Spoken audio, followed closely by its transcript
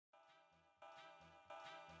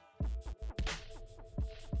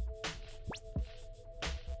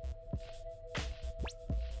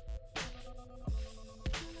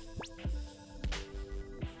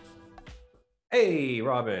Hey,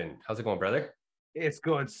 Robin, how's it going, brother? It's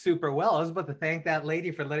going super well. I was about to thank that lady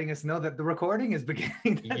for letting us know that the recording is beginning.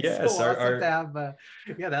 That's so Yes, awesome to have,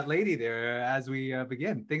 yeah, that lady there as we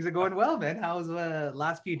begin. Things are going well, man. How's the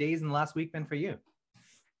last few days and the last week been for you?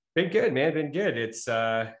 been good, man. Been good.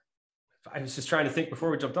 I was just trying to think before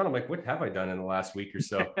we jumped on. I'm like, what have I done in the last week or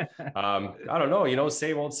so? I don't know.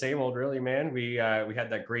 Same old, really, man. We had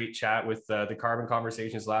that great chat with the Carbon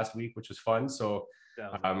Conversations last week, which was fun. So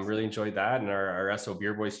That was awesome. really enjoyed that and our SO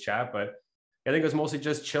Beer Boys chat. But I think it was mostly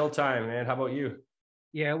just chill time, man. How about you?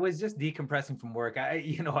 Yeah, it was just decompressing from work. I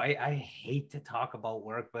hate to talk about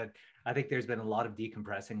work, but I think there's been a lot of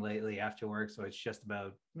decompressing lately after work. So it's just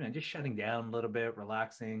about, just shutting down a little bit,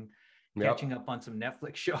 relaxing, catching Yep. up on some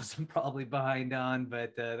Netflix shows I'm probably behind on,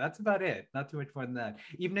 but that's about it. Not too much more than that.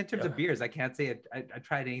 Even in terms Yeah. of beers, I can't say I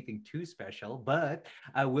tried anything too special, but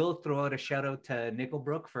I will throw out a shout out to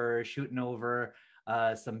Nickelbrook for shooting over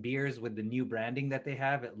some beers with the new branding that they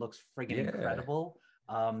have. It looks friggin' Yeah. incredible.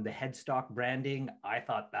 The headstock branding, I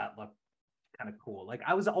thought that looked kind of cool. Like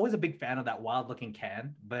I was always a big fan of that wild looking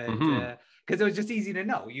can, but Hmm. because it was just easy to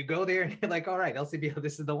know. You go there and you're like, all right, LCBO,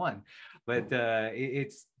 this is the one. But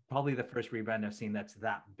it's probably the first rebrand I've seen that's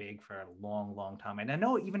that big for a long, long time. And I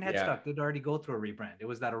know even Yeah. Headstock did already go through a rebrand. It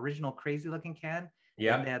was that original crazy looking can. Then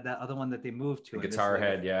Yeah. they had that other one that they moved The to, and this is guitar like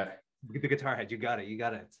head. Yeah. the guitar head. You got it, you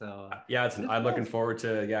got it. So Yeah, it's I'm looking nice. forward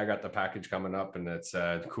to. Yeah, I got the package coming up, and it's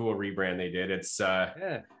a cool rebrand they did.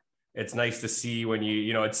 Yeah. It's nice to see when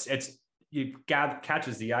it's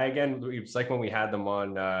catches the eye again. It's like when we had them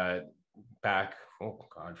on back, oh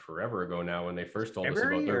god, forever ago now, when they first told us about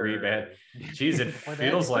February the rebrand. or Geez, it before that?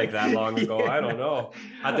 feels like that long ago. Yeah, I don't no. know.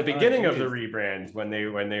 At the Oh, beginning of the geez. rebrand, when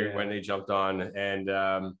Yeah. they jumped on,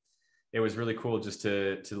 and it was really cool just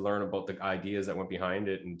to learn about the ideas that went behind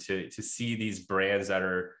it, and to see these brands that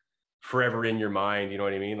are forever in your mind. You know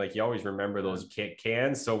what I mean? Like you always remember Yeah. those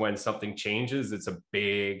cans. So when something changes, it's a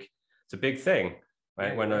big thing, Yeah,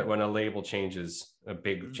 right? you're right. When a label changes, a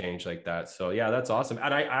big Mm. change like that. So yeah, that's awesome.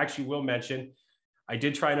 And I actually will mention, I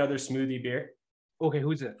did try another smoothie beer. Okay,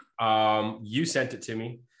 who's it? You sent it to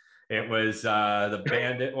me. It was the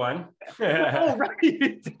Bandit one. Oh, Right?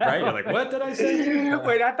 right. You're like, what did I send you?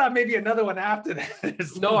 Wait, I thought maybe another one after that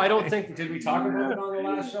or No, I don't something. think. Did we talk about it on the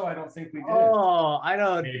last show? I don't think we did. Oh, I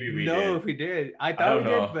don't Maybe we know did. if we did. I I thought we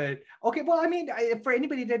don't did, know. but okay. Well, I mean, for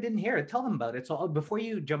anybody that didn't hear it, tell them about it. So before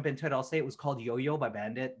you jump into it, I'll say it was called Yo-Yo by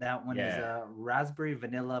Bandit. That one is Yeah. a raspberry,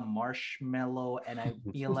 vanilla, marshmallow, and I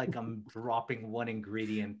feel like I'm dropping one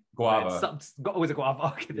ingredient, but Guava. was it guava?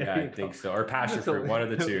 Okay, there Yeah, I you think go. so. Or passion fruit, So, one of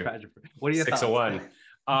the two. what are your thoughts? 601.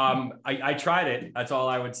 I tried it. That's all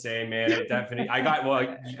I would say, man. It definitely. I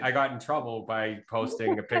got in trouble by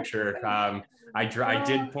posting a picture. I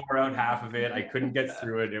did pour out half of it. I couldn't get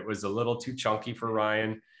through it. It was a little too chunky for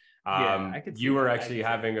Ryan. Yeah, I could see You were that. I actually could see that.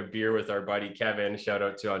 having a beer with our buddy Kevin. Shout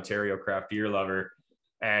out to Ontario Craft Beer Lover.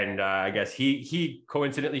 And I guess he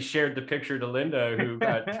coincidentally shared the picture to Linda, who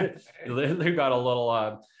got who got a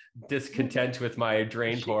little discontent with my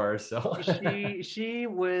drain she pour. So she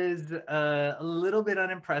was a little bit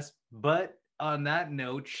unimpressed, but on that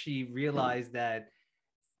note, she realized that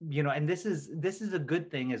and this is a good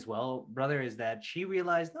thing as well, brother, is that she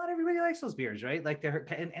realized not everybody likes those beers, right? Like they're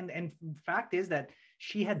and fact is that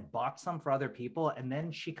she had bought some for other people, and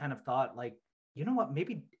then she kind of thought like, you know what,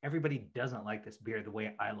 maybe everybody doesn't like this beer the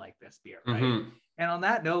way I like this beer, right? Mhm. And on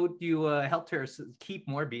that note, you helped her keep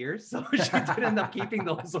more beers, so she did end up keeping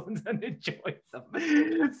those ones and enjoyed them.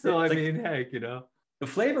 So I It's like mean, heck, the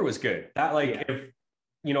flavor was good. That like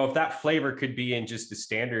yeah, if that flavor could be in just a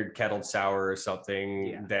standard kettled sour or something,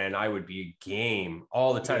 yeah, then I would be game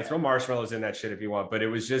all the time. yeah, Throw marshmallows in that shit if you want, but it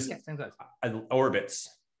was just yeah, same size.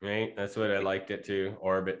 orbits, right? That's what I liked it to.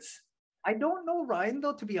 Orbits. I don't know, Ryan,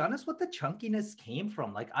 though, to be honest, what the chunkiness came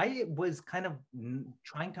from. Like, I was kind of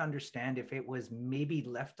trying to understand if it was maybe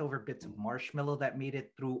leftover bits of marshmallow that made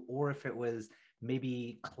it through, or if it was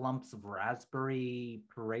maybe clumps of raspberry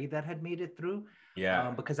puree that had made it through.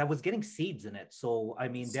 Yeah. Because I was getting seeds in it. So, I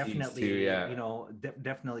mean, Seeds too. definitely, Yeah.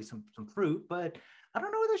 definitely some fruit, but I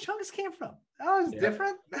don't know where the chunks came from. That was Yeah.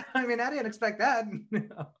 different. I mean, I didn't expect that.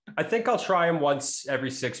 I think I'll try them once every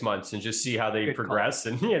 6 months and just see how they Good call. progress.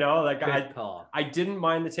 And like Good call. I didn't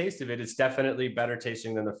mind the taste of it. It's definitely better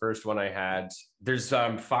tasting than the first one I had. There's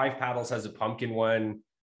Five Paddles has a pumpkin one.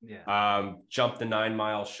 Yeah. Jump the 9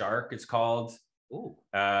 Mile Shark, it's called. Oh,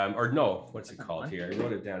 Or no, what's that's it not called one. here? I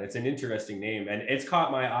wrote it down. It's an interesting name, and it's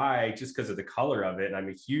caught my eye just because of the color of it. And I'm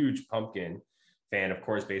a huge pumpkin fan, of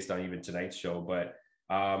course, based on even tonight's show. But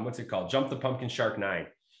what's it called? Jump the Pumpkin Shark 9,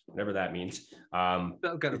 whatever that means. That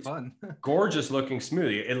was kind of It's fun. gorgeous looking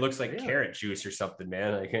smoothie. It looks like Really? carrot juice or something,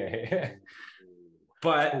 man. Like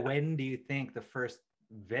But so when do you think the first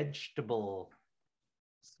vegetable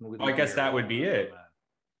smoothie? I guess beer that would will be come it. out?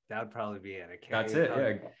 That would probably be it. Okay, That's it'd it.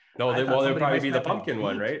 probably, Yeah. No, I thought well, there'd somebody probably might be the step in pumpkin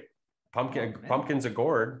one, beet. right? Oh, man. Pumpkin's a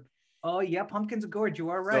gourd. Oh yeah, pumpkin's a gourd. You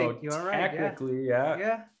are right. So You are right. Yeah, technically, yeah.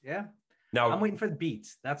 yeah, yeah. I'm Now, waiting for the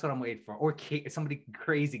beets. That's what I'm waiting for. Or somebody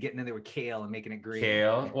crazy getting in there with kale and making it green.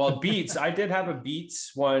 kale. Well, beets. I did have a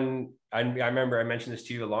beets one. I remember I mentioned this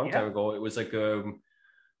to you a long time ago. It was like a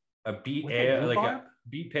beet Was it ale, like rhubarb? a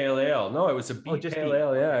beet pale ale. No, it was a Oh, beet just pale beet.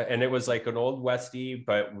 ale, yeah. Okay. And it was like an old Westie,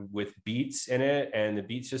 but with beets in it, and the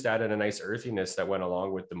beets just added a nice earthiness that went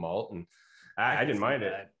along with the malt, and I could didn't see mind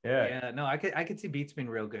it. that. Yeah. Yeah, no, I could see beets being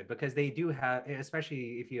real good because they do have,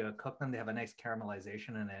 especially if you cook them, they have a nice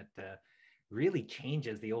caramelization and it really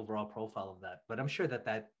changes the overall profile of that. But I'm sure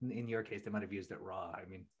that in your case, they might have used it raw. I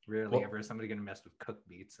mean, rarely Well, ever is somebody going to mess with cooked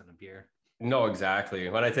beets in a beer. no, exactly.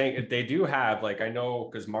 But I think they do have, like, I know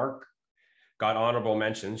because Mark got honorable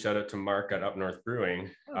mention. Shout out to Mark at Up North Brewing.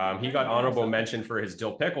 Oh, He yeah, got yeah, I honorable saw that. mention for his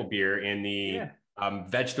dill pickle beer in the Yeah.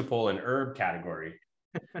 vegetable and herb category.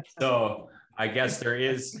 So I guess there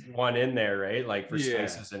is one in there, right? Like for Yeah.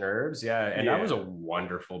 spices and herbs. Yeah. And that was a Yeah.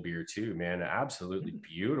 wonderful beer too, man. Absolutely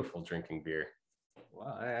beautiful drinking beer. Well,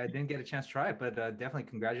 I didn't get a chance to try it, but definitely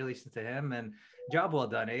congratulations to him and job well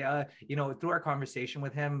done. Through our conversation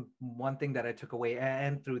with him, one thing that I took away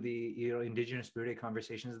and through the Indigenous Brew Day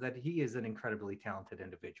conversations is that he is an incredibly talented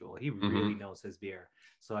individual. He really knows his beer,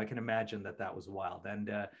 so I can imagine that was wild.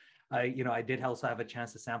 And I did also have a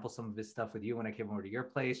chance to sample some of his stuff with you when I came over to your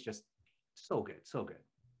place. Just so good, so good.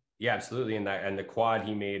 Yeah, absolutely. And the quad,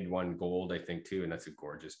 he made one gold, I think, too. And that's a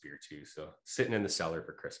gorgeous beer too. So sitting in the cellar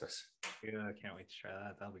for Christmas. Yeah, I can't wait to try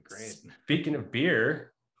that. That'll be great. Speaking of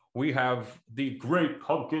beer, we have the Great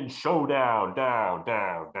Pumpkin Showdown. Down,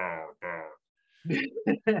 down, down,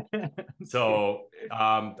 down. So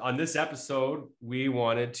on this episode, we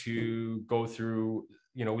wanted to go through,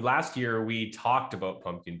 last year we talked about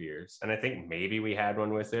pumpkin beers, and I think maybe we had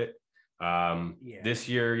one with it. This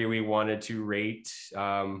year we wanted to rate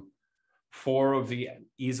 4 of the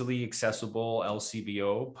easily accessible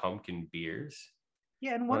LCBO pumpkin beers.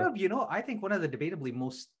 Yeah, and I think one of the debatably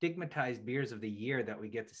most stigmatized beers of the year that we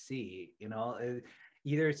get to see,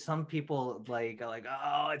 either some people are like,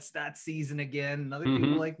 oh, it's that season again. And other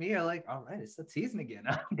people like me are like, all right, it's that season again.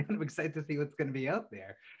 I'm kind of excited to see what's going to be out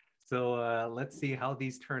there. So let's see how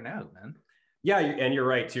these turn out, man. Yeah, and you're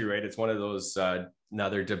right too, right? It's one of those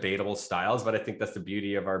another debatable styles, but I think that's the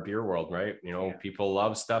beauty of our beer world, right? People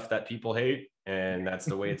love stuff that people hate, and that's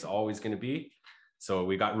the way it's always going to be. So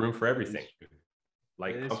we got room for everything,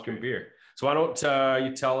 like pumpkin beer. So why don't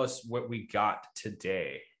you tell us what we got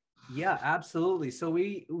today? Yeah, absolutely. So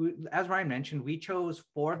we, as Ryan mentioned, we chose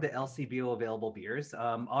 4 of the LCBO available beers.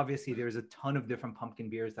 Obviously, there's a ton of different pumpkin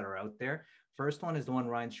beers that are out there. First one is the one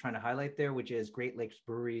Ryan's trying to highlight there, which is Great Lakes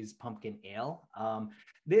Breweries Pumpkin Ale.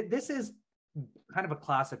 This is kind of a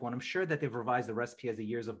classic one. I'm sure that they've revised the recipe as the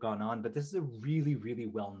years have gone on, but this is a really, really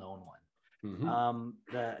well-known one.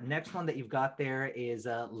 The next one that you've got there is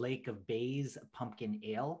Lake of Bays Pumpkin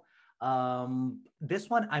Ale. This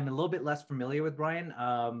one I'm a little bit less familiar with, Brian.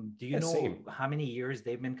 Do you know how many years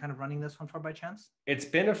they've been kind of running this one for by chance? It's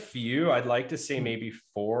been a few. I'd like to say maybe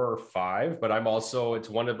 4 or 5, but it's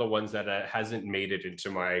one of the ones that hasn't made it into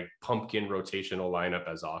my pumpkin rotational lineup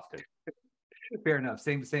as often. Fair enough.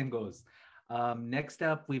 Same goes. Next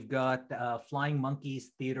up, we've got Flying Monkeys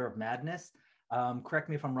Theater of Madness. Correct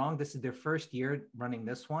me if I'm wrong. This is their first year running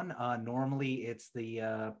this one. Normally, it's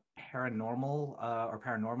the paranormal.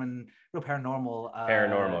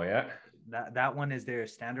 Paranormal, yeah. That one is their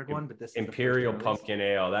standard one, but this is Imperial Pumpkin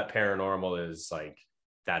Ale. That paranormal is like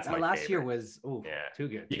that's my last favorite. Year was too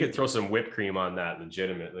good. You could throw some whipped cream on that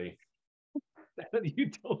legitimately. You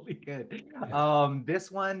totally could. This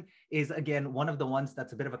one is again one of the ones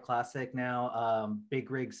that's a bit of a classic now. Big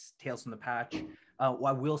Rigs Tales from the Patch. I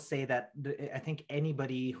will say that I think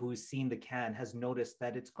anybody who's seen the can has noticed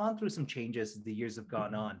that it's gone through some changes as the years have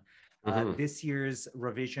gone on. This year's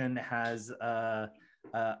revision has a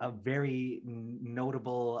very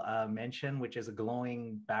notable mention, which is a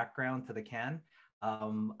glowing background to the can.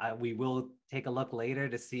 We will take a look later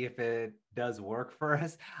to see if it does work for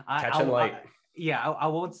us. Catching light. I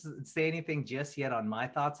won't say anything just yet on my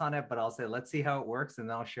thoughts on it, but I'll say let's see how it works, and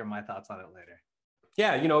then I'll share my thoughts on it later.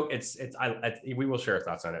 Yeah, we will share our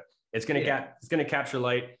thoughts on it. It's gonna capture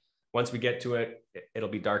light. Once we get to it, it'll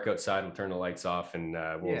be dark outside. We'll turn the lights off, and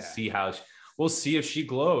we'll see if she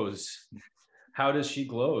glows. How does she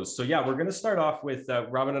glow? So yeah, we're gonna start off with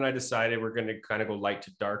Robin and I decided we're gonna kind of go light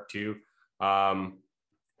to dark too.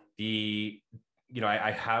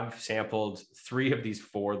 I have sampled 3 of these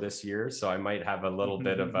 4 this year, so I might have a little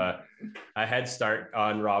bit of a head start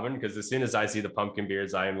on Robin, because as soon as I see the pumpkin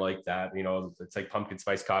beers, I am like that. It's like pumpkin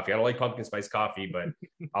spice coffee. I don't like pumpkin spice coffee, but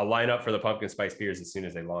I'll line up for the pumpkin spice beers as soon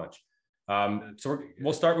as they launch. So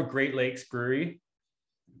we'll start with Great Lakes Brewery.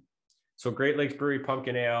 So Great Lakes Brewery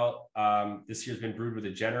Pumpkin Ale. This year's been brewed with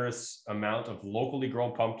a generous amount of locally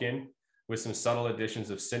grown pumpkin with some subtle additions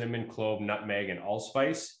of cinnamon, clove, nutmeg, and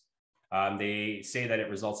allspice. They say that it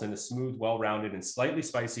results in a smooth, well-rounded, and slightly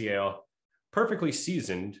spicy ale, perfectly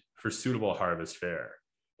seasoned for suitable harvest fare.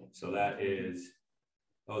 So that is,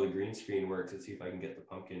 the green screen works. Let's see if I can get the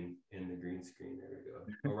pumpkin in the green screen. There we go.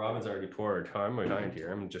 Oh, Robin's already poured. Oh, I'm behind here.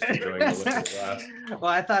 I'm just enjoying the liquid glass. Well,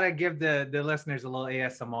 I thought I'd give the listeners a little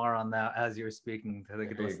ASMR on that as you were speaking, so they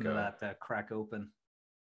could listen to that crack open.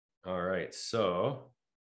 All right, so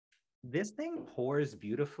this thing pours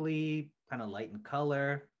beautifully, kind of light in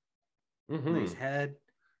color. Nice head.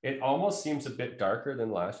 It almost seems a bit darker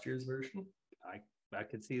than last year's version. I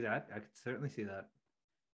could see that. I could certainly see that.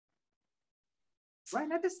 Right.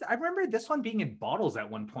 I remember this one being in bottles at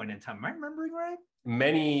one point in time. Am I remembering right?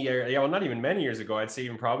 Not even many years ago. I'd say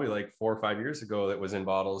even probably like 4 or 5 years ago that was in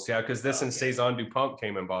bottles. Yeah, because this and Saison du Pump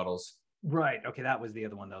came in bottles. Right. Okay, that was the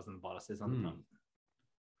other one that was in the bottle. Saison du Pump.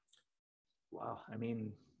 Wow. I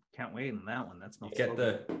mean, can't wait on that one. That smells so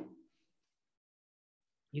good.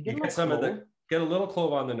 You get some of the get a little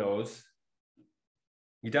clove on the nose.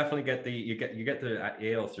 You definitely get the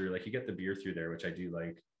ale through, like you get the beer through there, which I do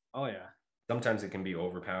like. Oh yeah. Sometimes it can be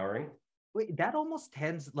overpowering. Wait, that almost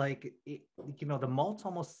tends the malts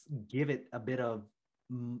almost give it a bit of,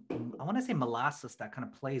 I want to say molasses that kind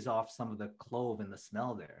of plays off some of the clove and the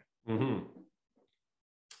smell there.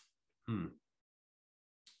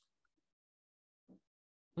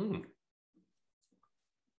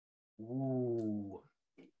 Ooh.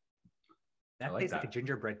 That tastes like a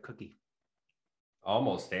gingerbread cookie.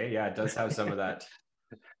 Almost, eh? Yeah, it does have some of that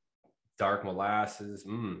dark molasses.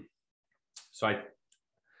 So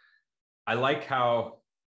I like how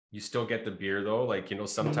you still get the beer though. Like,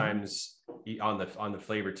 sometimes on the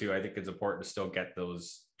flavor too, I think it's important to still get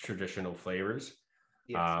those traditional flavors.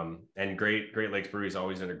 Yes. And Great Lakes Brewery's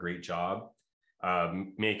always done a great job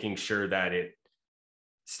making sure that it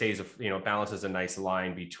stays, balances a nice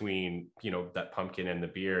line between, that pumpkin and the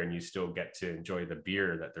beer, and you still get to enjoy the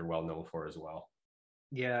beer that they're well known for as well.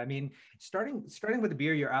 Yeah, I mean, starting with the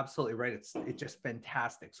beer, you're absolutely right. It's just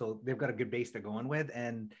fantastic. So they've got a good base they're going with,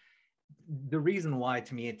 and the reason why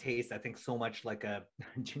to me it tastes, I think, so much like a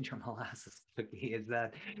ginger molasses cookie is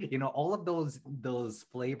that all of those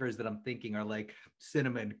flavors that I'm thinking are like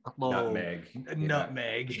cinnamon, clove,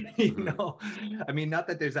 nutmeg. I mean, not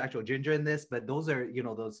that there's actual ginger in this, but those are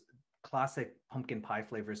those classic pumpkin pie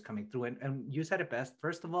flavors coming through. And you said it best.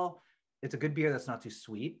 First of all, it's a good beer that's not too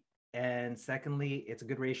sweet. And secondly, it's a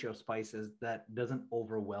good ratio of spices that doesn't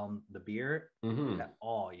overwhelm the beer at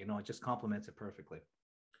all. It just complements it perfectly.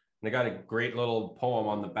 And they got a great little poem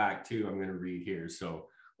on the back too. I'm going to read here. So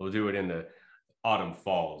we'll do it in the autumn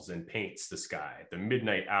falls and paints the sky. The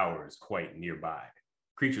midnight hours quite nearby.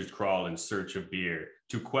 Creatures crawl in search of beer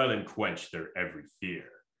to quell and quench their every fear.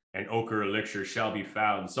 An ochre elixir shall be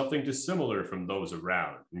found, something dissimilar from those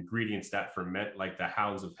around. Ingredients that ferment like the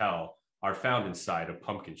hounds of hell are found inside a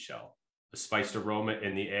pumpkin shell. A spiced aroma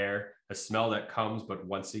in the air, a smell that comes but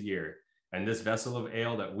once a year. And this vessel of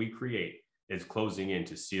ale that we create is closing in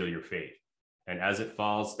to seal your fate. And as it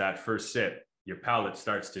falls, that first sip, your palate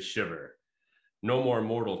starts to shiver. No more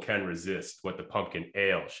mortal can resist what the pumpkin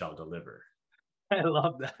ale shall deliver. I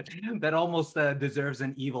love that. That almost deserves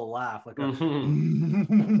an evil laugh, like a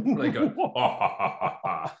like a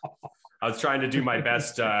I was trying to do my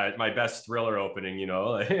best thriller opening,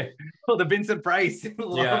 Oh, the Vincent Price.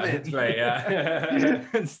 Love it. That's right. Yeah.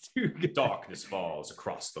 It's too good. Darkness falls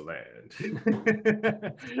across the land.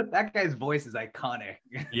 That guy's voice is iconic.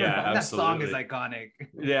 Yeah, that song is iconic.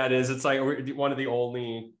 Yeah, it is. It's like one of the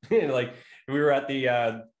only, like we were at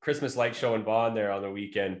the Christmas light show in Vaughan there on the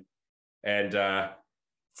weekend, and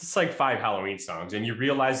it's like 5 Halloween songs, and you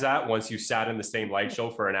realize that once you sat in the same light show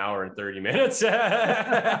for an hour and 30 minutes. It's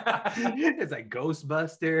like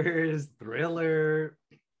Ghostbusters, Thriller,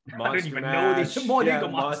 Monster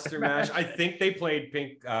Mash. I think they played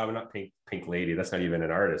Pink Lady. That's not even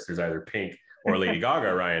an artist. There's either Pink or Lady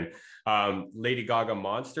Gaga, Ryan. Lady Gaga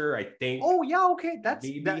Monster, I think. Oh yeah, okay. That,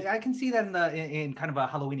 I can see that in kind of a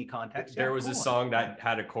Halloweeny context. There was a song that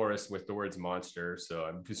had a chorus with the words monster, so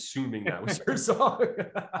I'm assuming that was her song.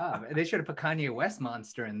 They should have put Kanye West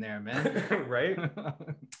Monster in there, man. Right?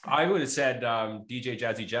 I would have said DJ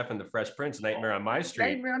Jazzy Jeff and the Fresh Prince, Nightmare on My Street.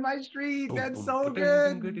 Nightmare on My Street. That's so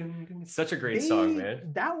good. Such a great song,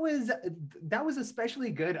 man. That was especially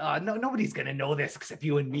good. Nobody's gonna know this except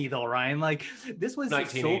you and me, though, Ryan. Like, this was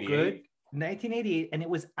so good. 1988, and it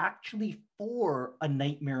was actually for A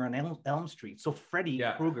Nightmare on Elm Street. So Freddy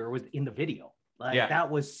Krueger was in the video. Like, that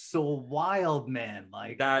was so wild, man.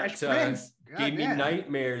 Like, that gave me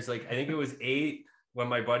nightmares. Like, I think it was 8 when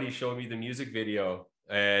my buddy showed me the music video.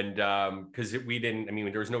 And because we didn't, I mean,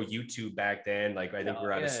 there was no YouTube back then. Like, I think we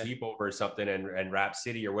were at a sleepover or something, and Rap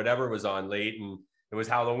City or whatever was on late, and it was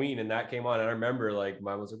Halloween, and that came on. And I remember, like,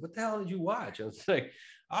 Mom was like, "What the hell did you watch?" I was like,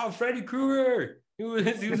 "Oh, Freddy Krueger. He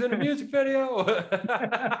was in a music video."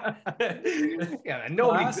 Yeah,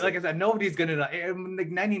 nobody, like I said, nobody's gonna know. Like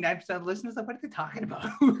 99% of listeners, like, what are they talking about?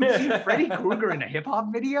 Freddy Krueger in a hip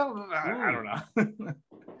hop video? I don't know.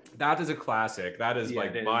 That is a classic. That is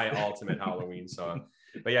my ultimate Halloween song.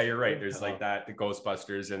 But yeah, you're right. There's like that, the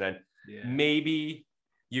Ghostbusters, and then maybe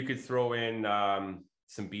you could throw in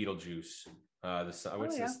some Beetlejuice.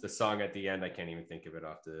 The song at the end? I can't even think of it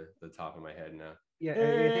off the top of my head now. Yeah,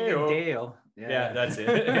 Dale. Yeah, that's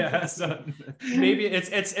it. Yeah, so maybe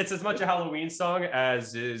it's as much a Halloween song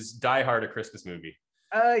as is Die Hard a Christmas movie.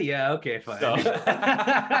 Yeah, okay, fine. So.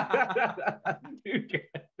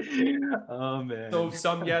 Oh man. So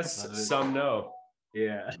some yes, some no.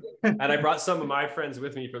 Yeah. And I brought some of my friends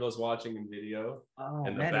with me for those watching in video. Oh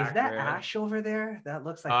man, is that Ash over there? That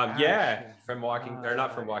looks like Ash. Yeah, from Walking, or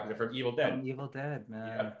not from Walking, from Evil Dead. From Evil Dead,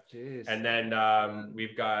 man. Yeah. Jeez. And then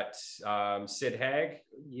we've got Sid Haig.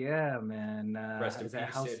 Yeah, man. Rest in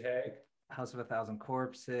peace, Sid Haig. House of a Thousand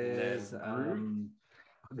Corpses.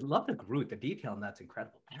 I love the Groot. The detail in that's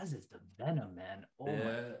incredible. As is the Venom, man. Oh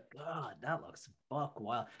my God, that looks buck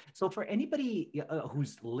wild. So for anybody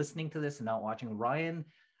who's listening to this and not watching, Ryan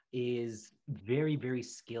is very, very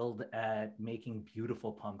skilled at making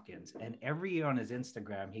beautiful pumpkins. And every year on his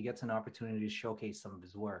Instagram, he gets an opportunity to showcase some of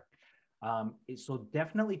his work. So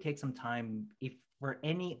definitely take some time. If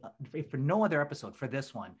for no other episode, for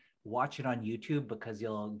this one, watch it on YouTube, because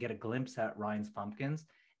you'll get a glimpse at Ryan's pumpkins.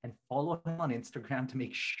 And follow him on Instagram to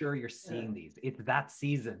make sure you're seeing these. It's that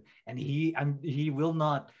season, and he will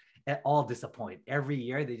not at all disappoint. Every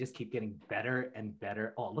year they just keep getting better and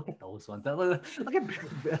better. Oh, look at those ones! Look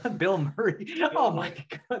at Bill Murray. Oh my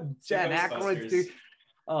God, Jan Aykroyd, dude.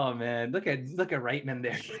 Oh man, look at Reitman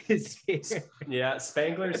there. Yeah,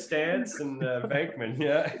 Spangler, Stance, and Bankman.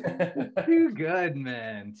 Yeah, too good,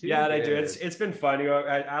 man. And I do. It's been fun.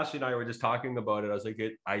 Ashley and I were just talking about it. I was like,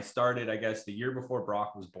 I started, I guess, the year before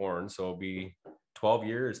Brock was born, so it'll be 12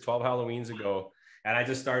 Halloweens ago, and I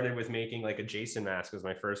just started with making like a Jason mask was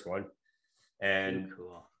my first one, and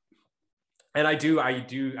cool. And I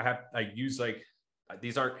use like,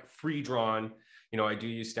 these aren't free drawn. I do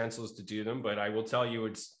use stencils to do them, but I will tell you,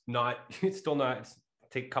 it's still not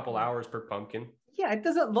take a couple hours per pumpkin. Yeah, it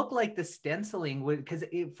doesn't look like the stenciling would, because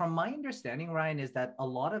from my understanding, Ryan, is that a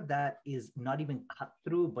lot of that is not even cut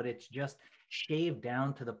through, but it's just shaved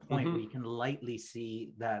down to the point where you can lightly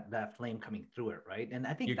see that flame coming through it, right? And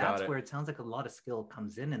I think that's where it sounds like a lot of skill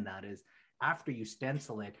comes in that is, after you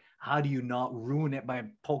stencil it, how do you not ruin it by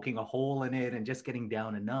poking a hole in it and just getting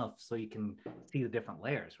down enough so you can see the different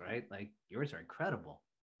layers, right? Like, yours are incredible.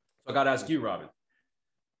 So I got to ask you, Robin,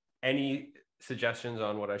 any suggestions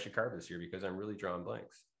on what I should carve this year? Because I'm really drawing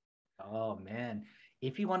blanks. Oh man,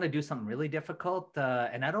 if you want to do something really difficult,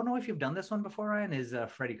 and I don't know if you've done this one before, Ryan, is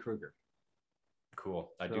Freddy Krueger. Cool.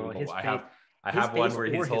 I have one where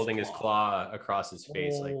he's holding his claw across his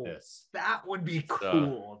face like this. That would be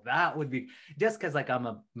cool. That would be, just because like I'm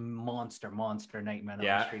a monster Nightmare on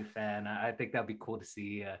Elm Street fan. I think that'd be cool to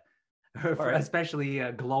see, especially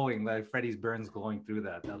glowing, like Freddy's burns glowing through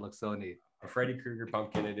that. That looks so neat. A Freddy Krueger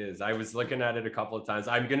pumpkin it is. I was looking at it a couple of times.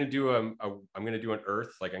 I'm gonna do an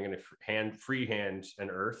earth, like I'm gonna freehand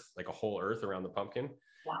an earth, like a whole earth around the pumpkin.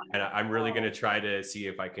 Wow. And I'm really going to try to see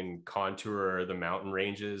if I can contour the mountain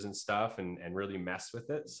ranges and stuff and really mess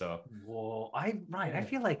with it. So, I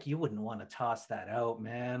feel like you wouldn't want to toss that out,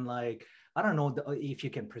 man. Like, I don't know if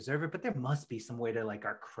you can preserve it, but there must be some way to like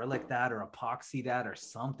acrylic that or epoxy that or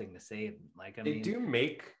something to save. Like, they do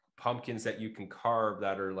make pumpkins that you can carve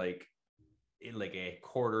that are like a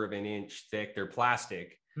quarter of an inch thick. They're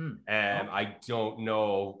plastic. I don't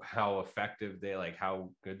know how effective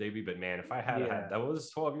how good they be, but man, if I had that was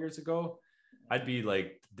 12 years ago, I'd be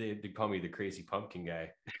like, they'd call me the crazy pumpkin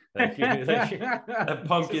guy. Like, the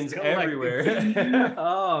pumpkins everywhere.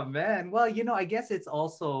 Oh man. Well, I guess it's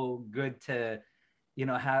also good to,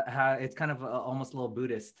 how it's kind of almost a little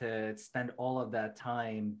Buddhist to spend all of that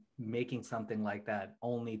time making something like that,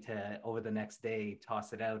 only to over the next day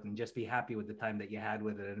toss it out and just be happy with the time that you had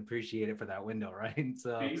with it and appreciate it for that window, right?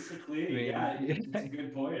 So basically, yeah, it's a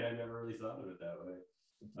good point. I never really thought of it that way.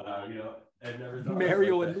 I've never thought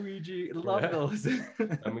Mario of and Luigi, love those.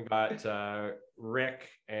 And we got Rick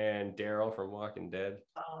and Daryl from Walking Dead.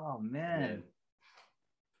 Oh man.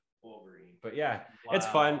 Wolverine. But yeah, Wow. It's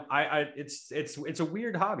fun. It's a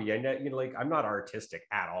weird hobby. I know, like, I'm not artistic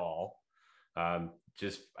at all.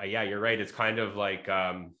 Yeah, you're right. It's kind of like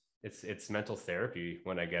it's mental therapy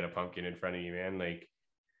when I get a pumpkin in front of you, man. Like,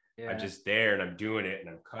 I'm just there and I'm doing it and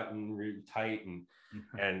I'm cutting really tight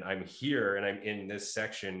and I'm here and I'm in this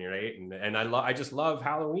section, right? And I just love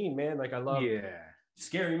Halloween, man. Like, I love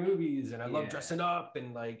scary movies and I love dressing up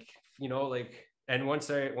and like, and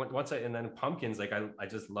and then pumpkins, like I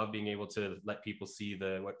just love being able to let people see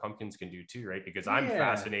what pumpkins can do too, right? Because I'm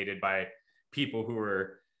fascinated by people who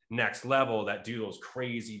are next level that do those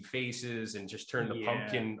crazy faces and just turn the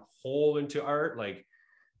pumpkin hole into art. Like,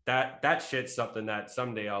 that shit's something that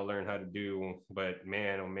someday I'll learn how to do. But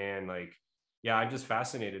man, oh man, like, yeah, I'm just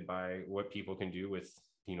fascinated by what people can do with,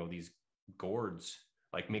 these gourds,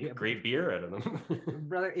 like make great beer out of them.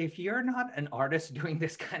 Brother, if you're not an artist doing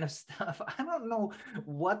this kind of stuff, I don't know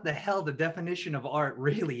what the hell the definition of art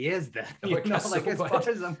really is then. As far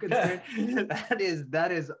as I'm concerned,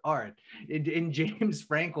 that is art. In James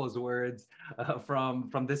Franco's words, from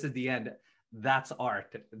This Is the End, that's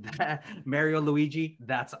art. Mario Luigi,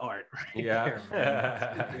 that's art.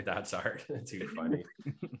 That's art. Too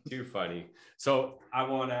funny. So I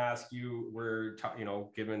want to ask you,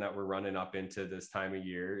 given that we're running up into this time of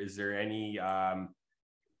year, is there any of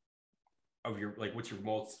your, like, what's your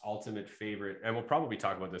most ultimate favorite, and we'll probably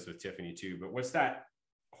talk about this with Tiffany too, but what's that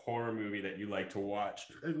horror movie that you like to watch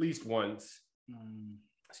at least once,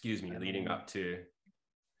 leading up to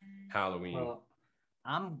Halloween? Well,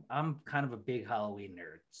 I'm kind of a big Halloween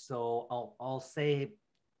nerd, so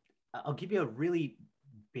I'll give you a really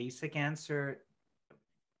basic answer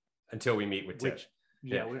until we meet with Tiff.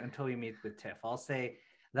 Until we meet with Tiff, I'll say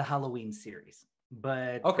the Halloween series.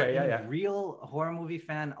 But real horror movie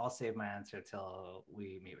fan, I'll save my answer till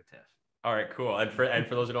we meet with Tiff. All right, cool. And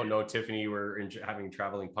for those who don't know, Tiffany, we're having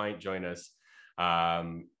Traveling Pint join us.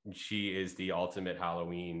 She is the ultimate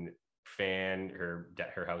Halloween fan.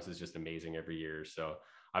 Her house is just amazing every year, so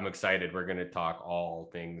I'm excited. We're going to talk all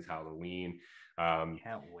things Halloween. Can't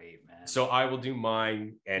wait, man. So I will do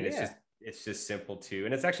mine, and it's just simple too,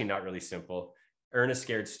 and it's actually not really simple. Ernest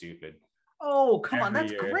Scared Stupid. Oh, come on,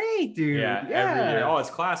 that's great, dude. Every year. Oh, it's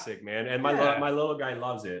classic, man. And my little guy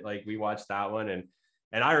loves it. Like, we watched that one,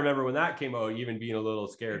 and I remember when that came out, even being a little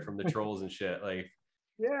scared from the trolls and shit. Like,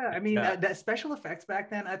 I mean, that special effects back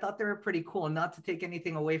then, I thought they were pretty cool. Not to take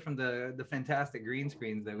anything away from the fantastic green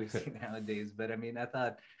screens that we've seen nowadays, but I mean, I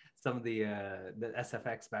thought some of the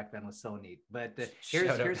SFX back then was so neat. But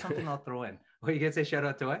here's something I'll throw in. What, you gonna say? Shout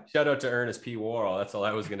out to what? Shout out to Ernest P. Worrell. That's all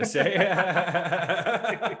I was gonna say.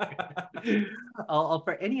 I'll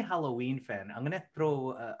for any Halloween fan, I'm gonna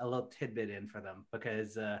throw a little tidbit in for them,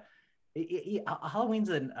 because Halloween's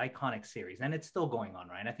an iconic series and it's still going on,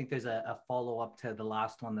 right? I think there's a follow-up to the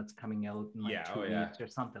last one that's coming out in like 2 weeks or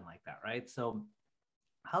something like that, right? So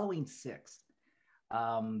Halloween 6,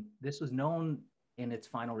 this was known in its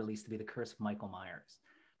final release to be The Curse of Michael Myers,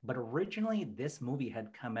 but originally this movie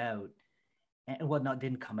had come out, and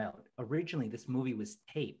didn't come out. Originally this movie was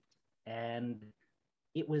taped and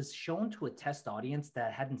it was shown to a test audience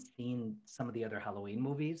that hadn't seen some of the other Halloween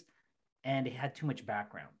movies, and it had too much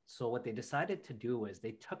background. So what they decided to do was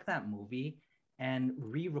they took that movie and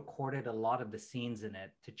re-recorded a lot of the scenes in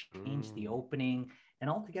it to change the opening. And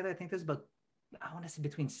altogether, I think there's about, I want to say,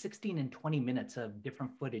 between 16 and 20 minutes of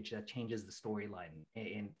different footage that changes the storyline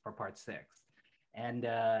for part 6. And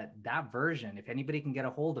that version, if anybody can get a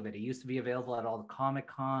hold of it, it used to be available at all the Comic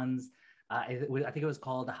Cons. I think it was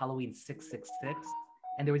called the Halloween 666.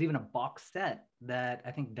 And there was even a box set that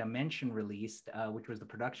I think Dimension released, which was the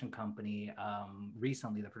production company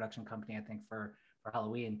recently, the production company, I think, for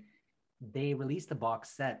Halloween. They released a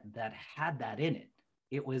box set that had that in it.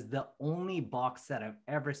 It was the only box set I've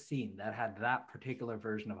ever seen that had that particular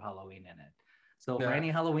version of Halloween in it. So for any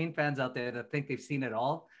Halloween fans out there that think they've seen it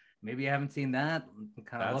all, maybe you haven't seen that,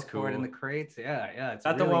 kind of look for it in the crates. Yeah. Is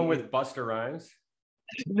that really the one with Busta Rhymes?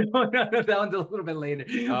 No, that one's a little bit later.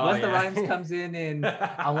 Oh, Busta yeah. Rhymes comes in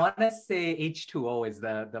I want to say H2O is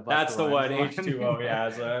the That's Busta the Rhymes one, H2O. Yeah,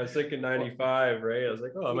 so I was thinking one. 95, right? I was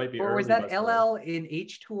like, oh, it might be Or was early that Busta Rhymes. LL in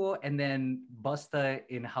H2O and then Busta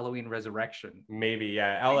in Halloween Resurrection? Maybe,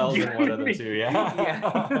 yeah. LL's in one of them too,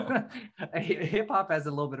 yeah. Yeah. Hip hop has a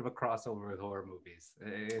little bit of a crossover with horror movies.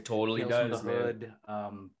 Totally Tales from the does, man. Hood,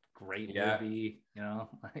 great Yeah. movie, you know,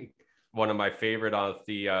 like One of my favorite off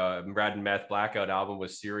the Rad and Meth Blackout album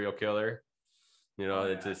was Serial Killer. You know,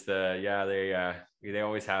 it's just they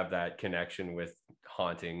always have that connection with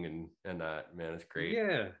haunting and that, man, it's great.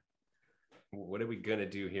 Yeah. What are we gonna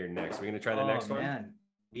do here next? We're gonna try the next one. Man,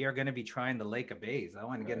 we are gonna be trying the Lake of Bays. I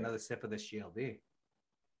want to get another sip of this GLB.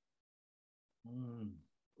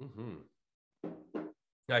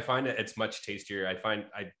 I find that it's much tastier. I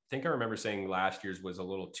think I remember saying last year's was a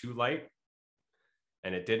little too light,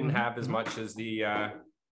 and it didn't have as much as the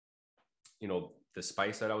the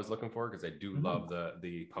spice that I was looking for, because I do love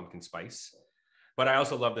the pumpkin spice. But I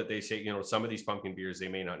also love that they say, some of these pumpkin beers, they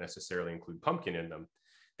may not necessarily include pumpkin in them.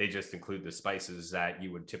 They just include the spices that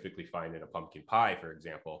you would typically find in a pumpkin pie, for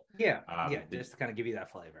example. Yeah, just to kind of give you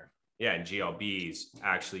that flavor. Yeah, and GLBs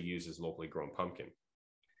actually uses locally grown pumpkin.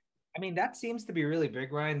 I mean, that seems to be really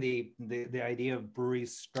big, Ryan. The idea of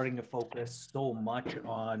breweries starting to focus so much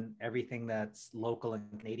on everything that's local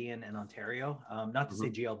and Canadian and Ontario. Not to say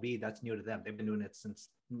GLB, that's new to them. They've been doing it since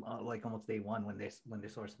like almost day one when they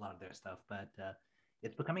source a lot of their stuff. But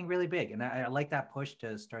it's becoming really big, and I like that push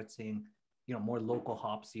to start seeing more local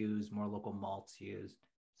hops used, more local malts used.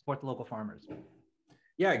 Support the local farmers.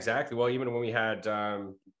 Yeah, exactly. Well, even when we had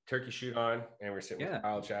Turkey Shoot on and we're sitting with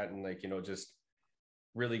Kyle chatting, just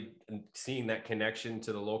really seeing that connection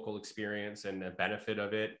to the local experience and the benefit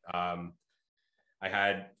of it. I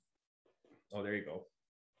had, there you go.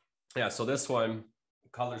 Yeah, so this one,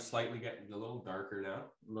 color's slightly getting a little darker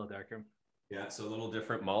now. A little darker. Yeah, so a little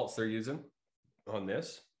different malts they're using on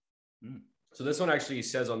this. So this one actually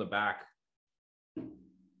says on the back,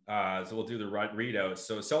 so we'll do the readout.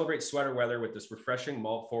 So celebrate sweater weather with this refreshing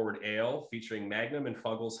malt forward ale featuring Magnum and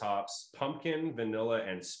Fuggles hops, pumpkin, vanilla,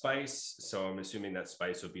 and spice. So I'm assuming that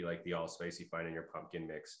spice would be like the allspice you find in your pumpkin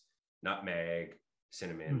mix, nutmeg,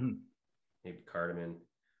 cinnamon, maybe cardamom.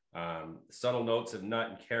 Subtle notes of nut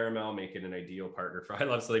and caramel make it an ideal partner for. I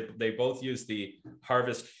love, so they both use the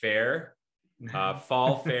Harvest Fair,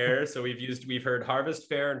 Fall Fair. So we've heard Harvest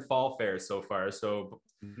Fair and Fall Fair so far. So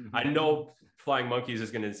I know Flying Monkeys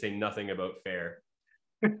is going to say nothing about fair.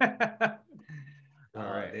 All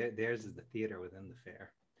right. Theirs is the theater within the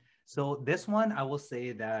fair. So this one, I will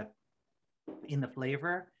say that in the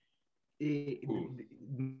flavor,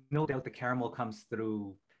 no doubt the caramel comes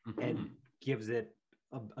through and gives it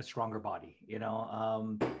a stronger body.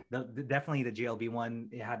 Definitely the GLB one,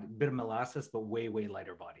 it had a bit of molasses, but way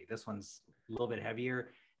lighter body. This one's a little bit heavier.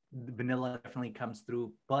 The vanilla definitely comes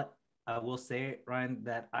through, but I will say, Ryan,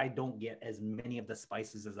 that I don't get as many of the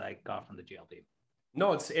spices as I got from the GLB.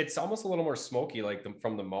 No, it's almost a little more smoky, like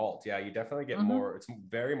from the malt. Yeah, you definitely get more. It's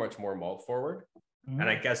very much more malt forward. And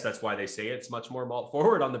I guess that's why they say it's much more malt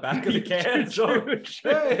forward on the back of the can. So,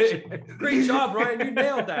 hey, great job, Ryan. You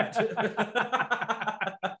nailed that.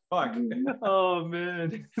 Fuck. Oh,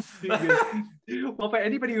 man. Well, for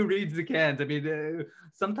anybody who reads the cans, I mean,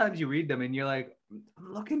 sometimes you read them and you're like,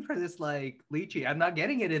 I'm looking for this like lychee. I'm not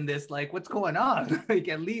getting it in this. Like, what's going on? Like,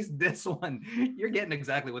 at least this one, you're getting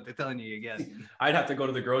exactly what they're telling you get. I'd have to go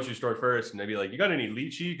to the grocery store first and thi'd be like, you got any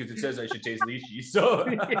lychee? Because it says I should taste lychee. So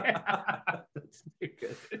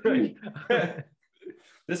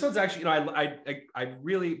this one's actually, I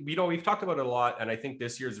really, we've talked about it a lot. And I think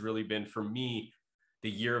this year's really been, for me, the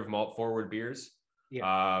year of malt forward beers.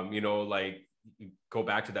 Yeah. Like go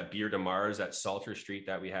back to that Beer de Mars at Salter Street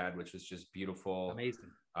that we had, which was just beautiful. Amazing.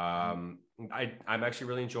 I'm actually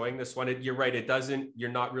really enjoying this one. You're right. You're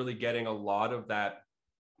not really getting a lot of that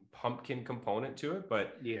pumpkin component to it,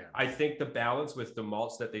 but yeah, I think the balance with the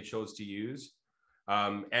malts that they chose to use,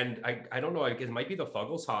 and I don't know, I guess it might be the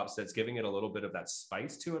Fuggles hops that's giving it a little bit of that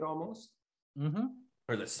spice to it almost,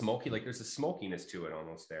 or the smoky, like there's a smokiness to it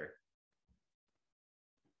almost there.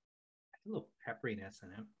 A little pepperiness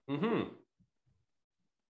in it.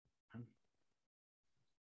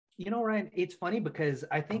 Ryan, it's funny because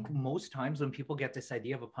I think most times when people get this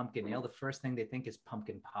idea of a pumpkin ale, the first thing they think is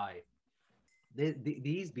pumpkin pie.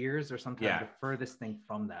 These beers are sometimes the furthest thing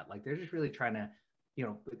from that. Like they're just really trying to,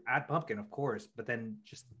 add pumpkin, of course, but then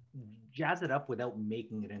just jazz it up without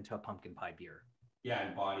making it into a pumpkin pie beer. Yeah,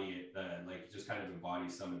 embody it, like just kind of embody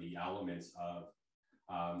some of the elements of,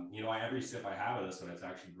 every sip I have of this one, it's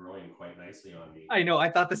actually growing quite nicely on me. I know, I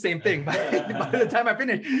thought the same thing, but by the time I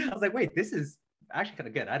finished, I was like, wait, this is actually kind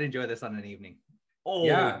of good. I'd enjoy this on an evening. Oh,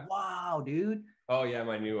 Yeah. wow, dude. Oh yeah,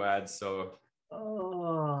 my new ad. So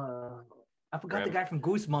I forgot the guy from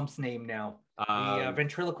Goosebumps name now. The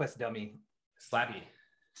ventriloquist dummy. Slappy.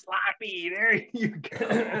 Slappy, there you go.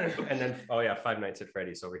 And then, oh yeah, Five Nights at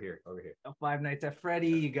Freddy's over here. Five Nights at Freddy.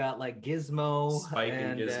 You got like Gizmo. Spike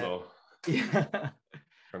and Gizmo. Yeah.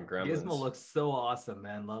 From Gremlins. Gizmo looks so awesome,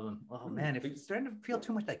 man. Love him. Oh man, it's starting to feel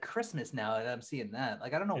too much like Christmas now that I'm seeing that.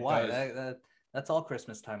 Like I don't know why. That's all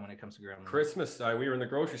Christmas time when it comes to Gremlins. Christmas. We were in the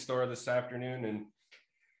grocery store this afternoon, and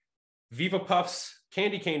Viva Puffs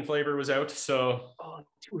candy cane flavor was out. So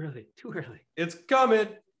too early. It's coming.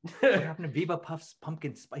 What happened to Viva Puffs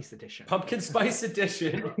Pumpkin Spice Edition? Pumpkin Spice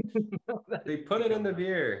Edition. They put it in the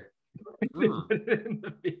beer. Put it in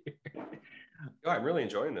the beer. Oh, I'm really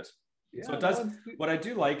enjoying this. Yeah, so it does what I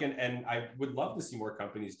do like, and I would love to see more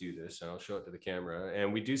companies do this, and I'll show it to the camera.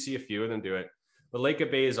 And we do see a few of them do it. But Lake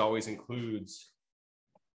of Bays always includes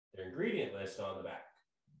their ingredient list on the back.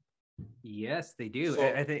 Yes, they do. So,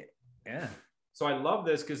 I think, yeah. So I love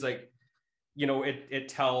this because, like, you know, it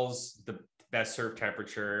tells the best serve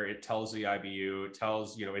temperature, it tells the IBU, it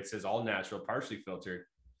tells, you know, it says all natural, partially filtered,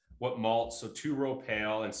 what malt, so 2-row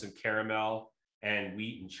pale and some caramel and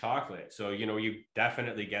wheat and chocolate. So, you know, you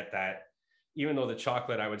definitely get that. Even though the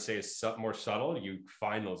chocolate, I would say, is more subtle, you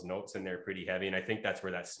find those notes in there pretty heavy. And I think that's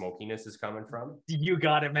where that smokiness is coming from. You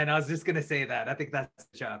got it, man. I was just going to say that. I think that's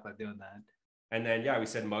chocolate doing that. And then, yeah, we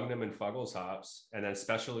said Magnum and Fuggles hops, and then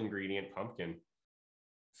special ingredient pumpkin.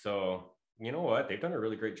 So, you know what? They've done a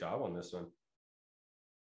really great job on this one.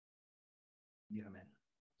 Yeah, man.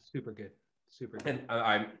 Super good. Super good.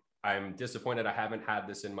 And I'm disappointed I haven't had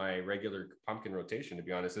this in my regular pumpkin rotation, to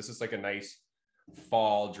be honest. This is like a nice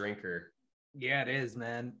fall drinker. Yeah, it is,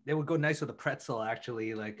 man. It would go nice with a pretzel,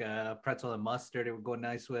 actually, like a pretzel and mustard. It would go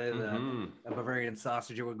nice with a Bavarian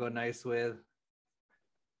sausage. It would go nice with.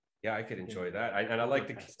 Yeah, I could enjoy that. I like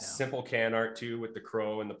the simple can art too, with the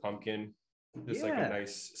crow and the pumpkin. Just like a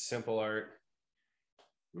nice simple art.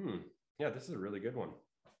 Yeah, this is a really good one.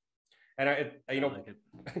 And you know,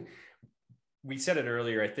 like we said it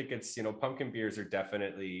earlier. I think it's, you know, pumpkin beers are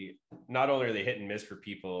definitely, not only are they hit and miss for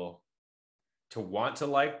people to want to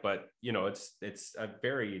like, but, you know, it's a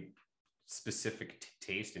very specific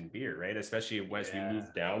taste in beer, right? Especially as we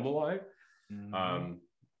move down the line.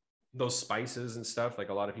 Those spices and stuff, like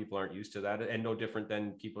a lot of people aren't used to that, and no different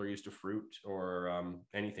than people are used to fruit or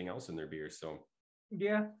anything else in their beer. So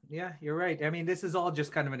yeah, you're right. I mean, this is all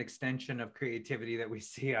just kind of an extension of creativity that we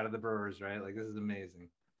see out of the brewers, right? Like, this is amazing.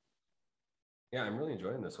 Yeah, I'm really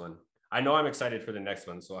enjoying this one. I know I'm excited for the next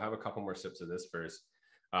one, so I'll have a couple more sips of this first.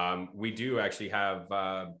 We do actually have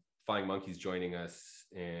Flying Monkeys joining us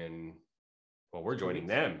we're joining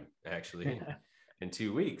them actually in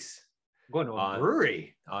 2 weeks. Going to a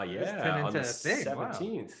brewery. On the 17th.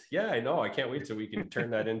 Wow. Yeah, I know. I can't wait till we can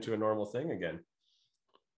turn that into a normal thing again.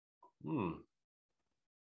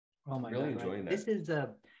 Oh my really God. Enjoying that. This is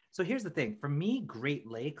so here's the thing. For me, Great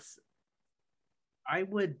Lakes, I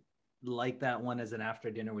would like that one as an after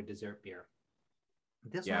dinner with dessert beer.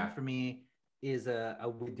 This one for me is a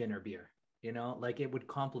with dinner beer. You know, like it would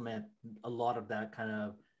complement a lot of that kind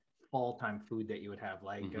of fall time food that you would have,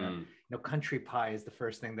 like you know, country pie is the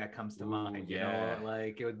first thing that comes to mind. You know,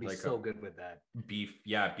 like it would be like so good with that beef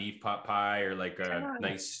pot pie, or like a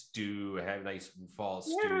nice stew, have a nice fall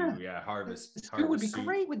stew. Harvest stew would be soup.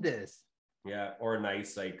 Great with this. Or a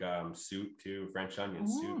nice like soup too. French onion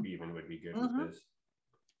soup even would be good with this.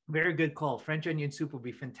 Very good call. French onion soup would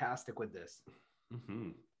be fantastic with this.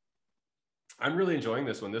 I'm really enjoying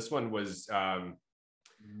this one. This one was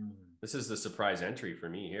this is the surprise entry for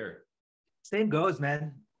me here. Same goes,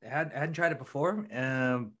 man. I hadn't tried it before,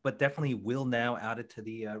 but definitely will now add it to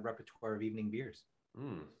the repertoire of evening beers. All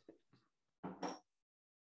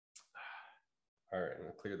right, I'm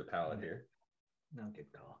gonna clear the palate here. No, good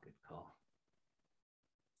call.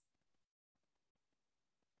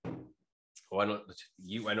 Well,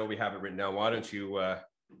 I know we have it written down. Why don't you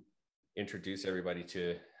introduce everybody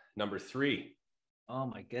to number 3? Oh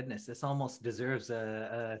my goodness, this almost deserves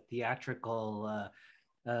a theatrical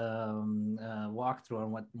walkthrough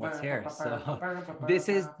on what's here. So this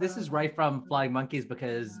is right from Flying Monkeys,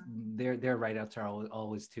 because their write-outs are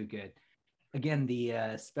always too good. Again,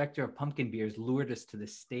 the spectre of pumpkin beers lured us to the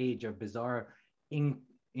stage of bizarre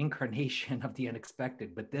incarnation of the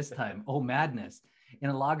unexpected, but this time, oh madness, in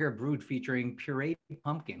a lager brewed featuring pureed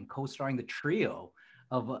pumpkin, co-starring the trio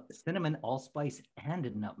of cinnamon, allspice,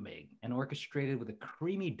 and nutmeg, and orchestrated with a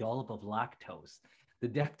creamy dollop of lactose. The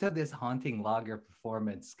depth of this haunting lager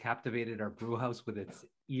performance captivated our brewhouse with its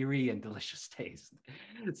eerie and delicious taste.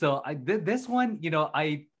 So this one, you know,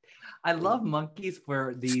 I love monkeys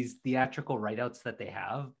for these theatrical write-outs that they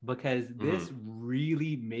have, because this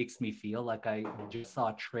really makes me feel like I just saw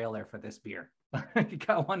a trailer for this beer. I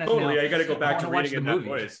want to Totally. now. I got to go back I to want reading to in watch the that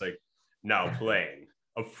movie. voice. Like, now playing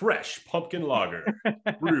a fresh pumpkin lager,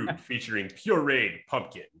 brewed featuring pureed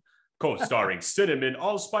pumpkin, co-starring cinnamon,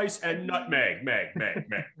 allspice, and nutmeg.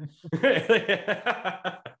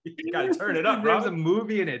 You got to turn it up, There's a Robin.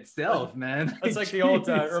 movie in itself, man. That's like the old,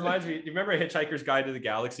 it reminds me, you remember Hitchhiker's Guide to the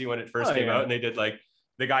Galaxy when it first came out, and they did like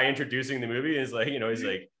the guy introducing the movie is like, he's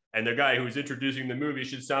like, and the guy who's introducing the movie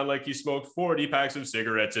should sound like he smoked 40 packs of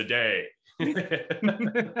cigarettes a day. You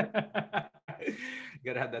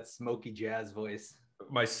gotta have that smoky jazz voice.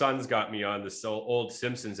 My son's got me on the old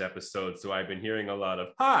Simpsons episode, so I've been hearing a lot of,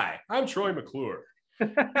 "Hi, I'm Troy McClure.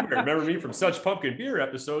 You remember me from such pumpkin beer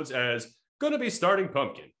episodes as Gonna Be Starting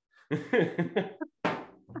Pumpkin."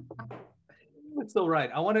 So right,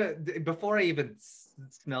 I want to, before I even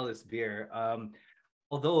smell this beer,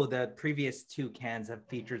 although the previous two cans have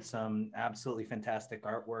featured some absolutely fantastic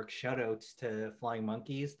artwork, shout outs to Flying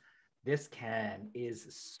Monkeys. This can is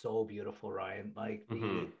so beautiful, Ryan. Like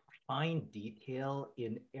the fine detail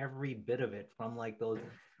in every bit of it, from like those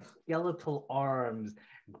skeletal arms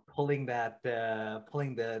pulling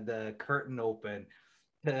the curtain open,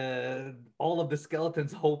 to all of the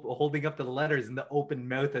skeletons holding up the letters in the open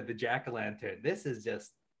mouth of the jack-o'-lantern. This is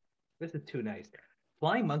too nice.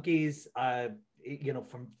 Flying Monkeys,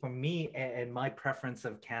 from me and my preference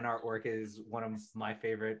of can artwork is one of my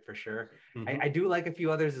favorite for sure. I do like a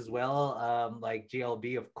few others as well, like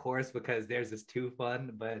GLB, of course, because theirs is too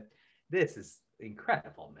fun, but this is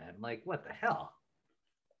incredible, man. Like, what the hell?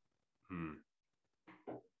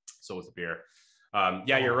 So is the beer.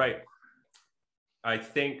 You're right. I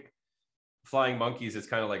think Flying Monkeys is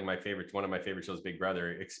kind of like one of my favorite shows, Big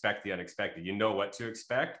Brother. Expect the unexpected. You know what to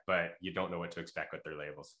expect, but you don't know what to expect with their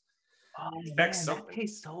labels. Expect something. That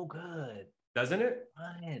tastes so good, doesn't it?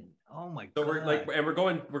 Man. Oh my god. So we're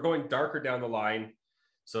going darker down the line.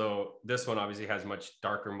 So this one obviously has much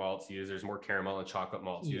darker malts used. There's more caramel and chocolate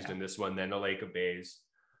malts used in this one than the Lake of Bays,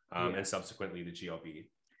 and subsequently the GLB.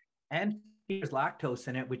 And there's lactose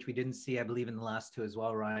in it, which we didn't see, I believe, in the last two as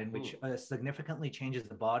well, Ryan, which significantly changes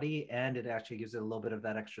the body, and it actually gives it a little bit of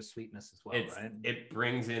that extra sweetness as well, right? It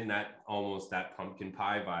brings in that almost that pumpkin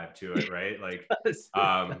pie vibe to it, right? Like,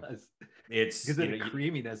 it's gives it a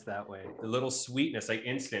creaminess that way. A little sweetness, like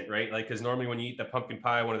instant, right? Like, because normally when you eat the pumpkin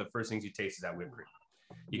pie, one of the first things you taste is that whipped cream.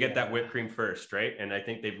 You get that whipped cream first, right? And I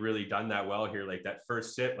think they've really done that well here. Like that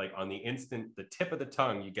first sip, like on the instant, the tip of the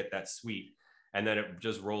tongue, you get that sweet. And then it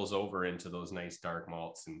just rolls over into those nice dark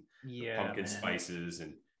malts and pumpkin spices.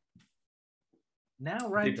 And now,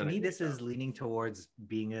 right, to me, this is leaning towards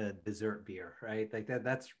being a dessert beer, right? Like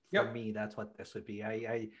that's for me, that's what this would be.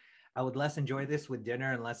 I would less enjoy this with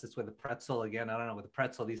dinner unless it's with a pretzel. Again, I don't know, with a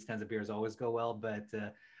pretzel, these kinds of beers always go well. But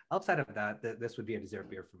outside of that, this would be a dessert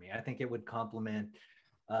beer for me. I think it would complement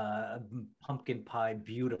pumpkin pie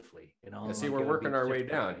beautifully. See, we're working our way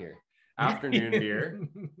down here. Afternoon beer,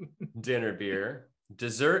 dinner beer,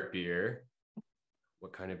 dessert beer.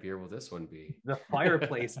 What kind of beer will this one be? The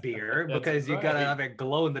fireplace beer, because you gotta have it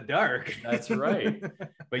glow in the dark. That's right.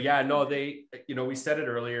 But yeah, no, we said it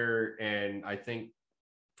earlier, and I think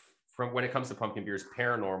from when it comes to pumpkin beers,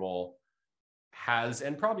 Paranormal has,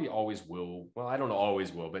 and probably always will, well, I don't know,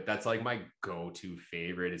 always will, but that's like my go-to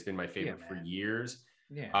favorite. It's been my favorite for years.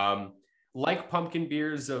 Like pumpkin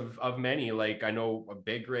beers of many, like I know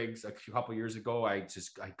Big Rigs a couple years ago, I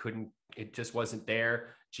couldn't, it just wasn't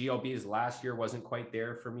there. GLB's last year wasn't quite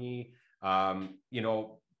there for me.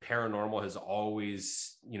 Paranormal has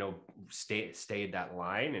always, stayed that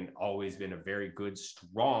line and always been a very good,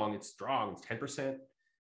 strong, it's 10%.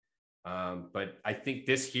 But I think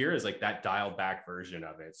this here is like that dialed back version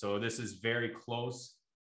of it. So this is very close,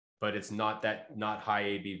 but it's not high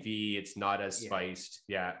ABV. It's not as spiced.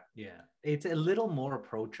 Yeah. It's a little more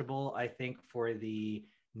approachable, I think, for the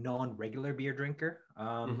non-regular beer drinker.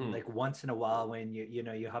 Like once in a while when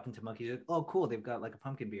you hop into Monkeys, like, oh cool, they've got like a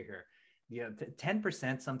pumpkin beer here.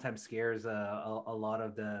 10% sometimes scares a lot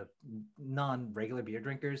of the non-regular beer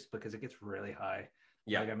drinkers because it gets really high.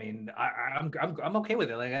 Like, I mean, I'm okay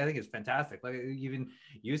with it. Like, I think it's fantastic. Like, even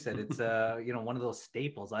you said it's one of those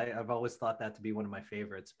staples. I've always thought that to be one of my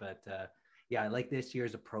favorites. But I like this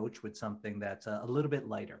year's approach with something that's a little bit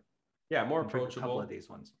lighter. Yeah, more approachable. A couple of these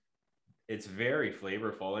ones. It's very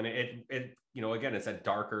flavorful, and it again, it's a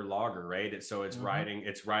darker lager, right? It's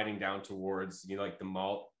riding down towards like the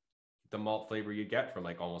malt flavor you get from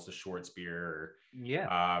like almost a Schwartz beer,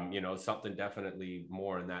 or something definitely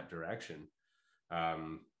more in that direction.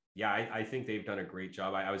 I think they've done a great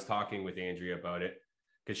job. I was talking with Andrea about it.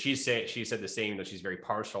 because she said the same, that she's very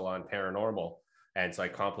partial on paranormal. And so I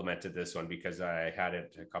complimented this one because I had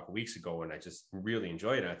it a couple weeks ago and I just really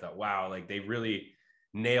enjoyed it. I thought, wow, like they really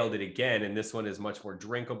nailed it again. And this one is much more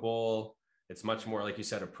drinkable. It's much more, like you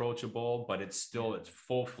said, approachable, but it's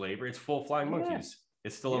full flavor. It's full Flying Monkeys.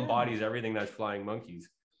 It still embodies everything that's Flying Monkeys.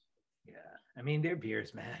 Yeah. I mean, they're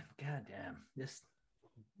beers, man. God damn. Just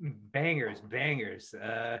bangers.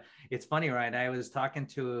 It's funny, right? I was talking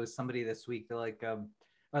to somebody this week. They're like,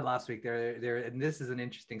 last week, they're, and this is an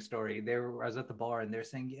interesting story. I was at the bar and they're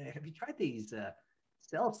saying, yeah, have you tried these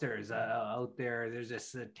seltzers out there? There's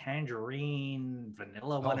this tangerine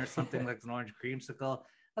vanilla one or something like an orange creamsicle.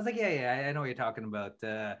 I was like, yeah, I know what you're talking about.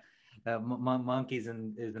 Monkeys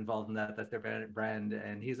is involved in that. That's their brand.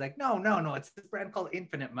 And he's like, no, it's this brand called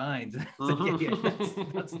Infinite Minds. Like, yeah,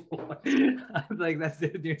 that's the one. I was like, that's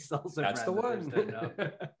the new seltzer that's brand. The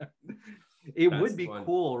one. It would be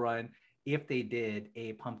cool, Ryan, if they did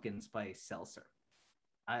a pumpkin spice seltzer.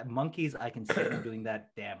 Monkeys, I can see them doing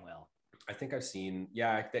that damn well. I think I've seen,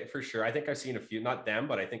 for sure. I think I've seen a few, not them,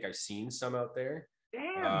 but I think I've seen some out there.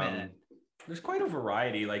 Damn, man. There's quite a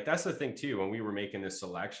variety. Like, that's the thing too, when we were making this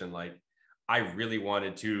selection, like I really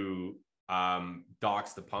wanted to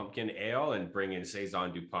dox the pumpkin ale and bring in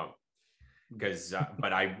Saison du Pump because,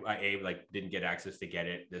 but I like didn't get access to get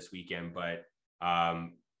it this weekend, but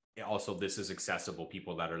also this is accessible.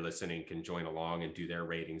 People that are listening can join along and do their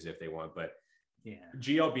ratings if they want, but yeah,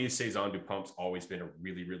 GLB Saison du Pump's always been a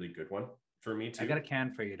really, really good one for me too. I got a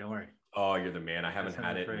can for you, don't worry. Oh, you're the man. I haven't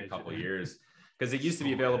had it in a couple of years because it used to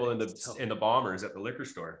be available in the Bombers at the liquor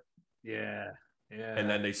store. Yeah. And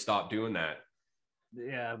then they stopped doing that.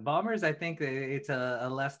 Yeah, Bombers, I think it's a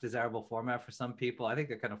less desirable format for some people. I think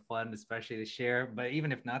they're kind of fun, especially to share. But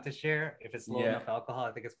even if not to share, if it's low enough alcohol,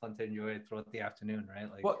 I think it's fun to enjoy it throughout the afternoon, right?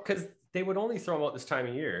 Like, well, because they would only throw them out this time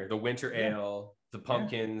of year. The winter ale, the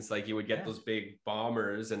pumpkins, like you would get those big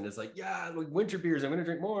Bombers, and it's like, like winter beers. I'm going to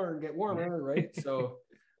drink more and get warmer, right? So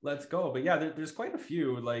let's go. But yeah, there's quite a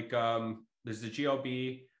few. Like there's the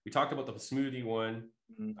GLB. We talked about the smoothie one.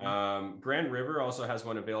 Mm-hmm. Grand River also has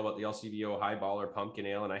one available at the LCBO Highballer Pumpkin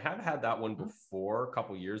Ale, and I have had that one before a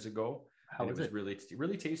couple years ago. How was it?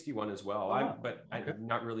 Really tasty one as well. I'm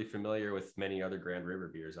not really familiar with many other Grand River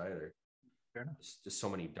beers either. There's just so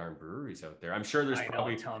many darn breweries out there. I'm sure there's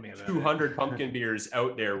probably 200 pumpkin beers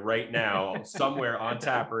out there right now, somewhere on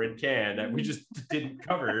tap or in can that we just didn't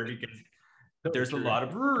cover because there's a lot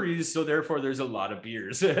of breweries, so therefore there's a lot of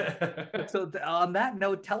beers. So on that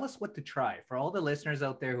note, tell us what to try. For all the listeners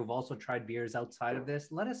out there who've also tried beers outside of this,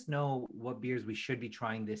 let us know what beers we should be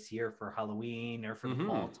trying this year for Halloween or for the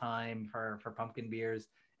fall time for pumpkin beers.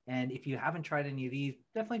 And if you haven't tried any of these,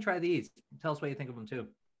 definitely try these. Tell us what you think of them too.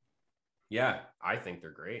 Yeah, I think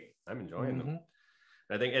they're great. I'm enjoying them.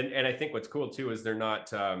 I think, and I think what's cool too is they're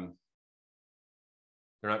not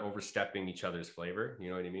overstepping each other's flavor.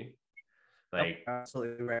 You know what I mean? Like,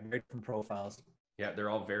 absolutely right. Very different profiles. Yeah, they're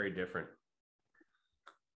all very different.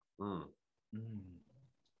 All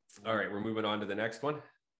right, we're moving on to the next one. Is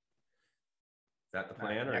that the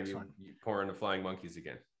plan, or are you pouring the Flying Monkeys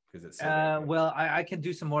again? Because it's well, I can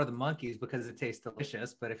do some more of the Monkeys because it tastes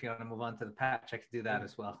delicious. But if you want to move on to the patch, I can do that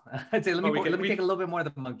as well. I'd say let me take a little bit more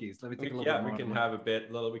of the Monkeys. Let me take a little bit more. We can have a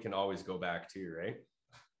bit. We can always go back too, right?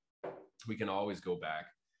 We can always go back.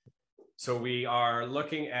 So we are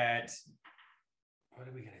looking at. What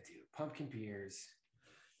are we going to do? Pumpkin beers.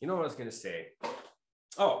 You know what I was going to say?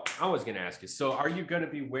 Oh, I was going to ask you. So are you going to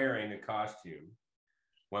be wearing a costume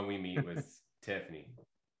when we meet with Tiffany?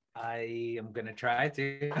 I am going to try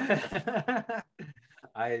to.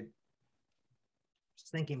 I was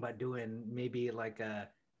thinking about doing maybe like a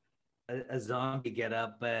zombie get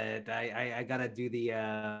up, but I got to do the,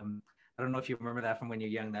 I don't know if you remember that from when you're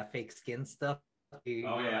young, that fake skin stuff.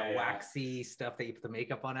 Waxy stuff that you put the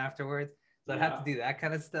makeup on afterwards. So I'd have to do that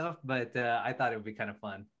kind of stuff, but I thought it would be kind of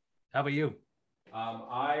fun. How about you?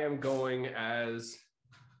 I am going as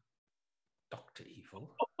Dr. Evil.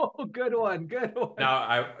 Oh, good one.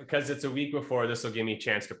 Now, because it's a week before, this will give me a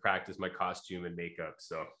chance to practice my costume and makeup.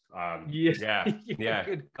 So, yeah.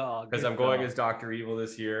 Good call. Because I'm going as Dr. Evil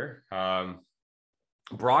this year.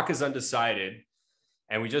 Brock is undecided,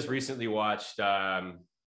 and we just recently watched. I'll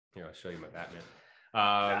show you my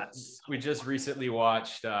Batman. We just recently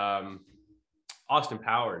watched. Austin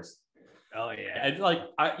Powers. Oh yeah. And like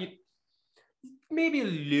maybe a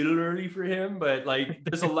little early for him, but like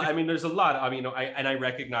there's a lot. I mean, there's a lot. I mean, I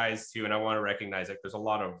recognize too, and I want to recognize like there's a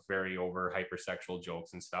lot of very over hypersexual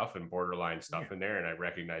jokes and stuff and borderline stuff in there, and I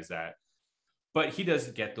recognize that. but he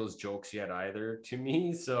doesn't get those jokes yet either to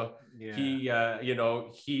me. So Yeah.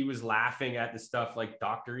 he was laughing at the stuff like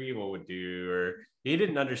Dr. Evil would do, or he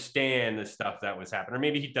didn't understand the stuff that was happening, or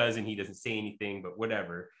maybe he does and he doesn't say anything, but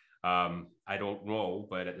whatever. I don't know,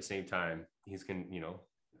 but at the same time, he's going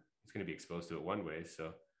to be exposed to it one way.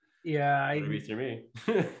 So yeah, maybe through me.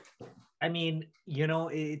 I mean,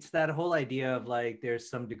 it's that whole idea of like there's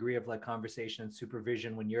some degree of like conversation and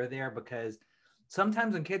supervision when you're there, because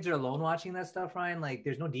sometimes when kids are alone watching that stuff, Ryan, like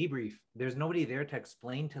there's no debrief. There's nobody there to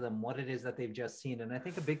explain to them what it is that they've just seen. And I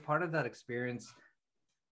think a big part of that experience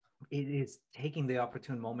is taking the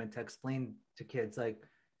opportune moment to explain to kids like,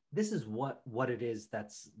 this is what it is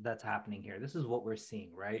that's happening here. This is what we're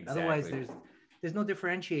seeing, right? Exactly. Otherwise there's no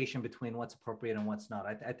differentiation between what's appropriate and what's not.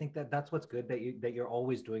 I think that's what's good that you're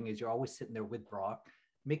always doing, is you're always sitting there with Brock,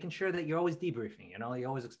 making sure that you're always debriefing, you're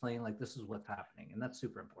always explaining like this is what's happening. And that's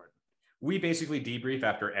super important. We basically debrief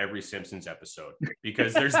after every Simpsons episode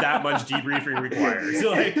because there's that much debriefing required.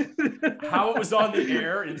 So like how it was on the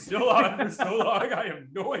air and still on for so long, I have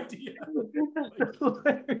no idea.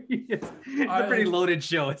 It's a pretty loaded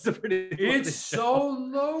show. It's so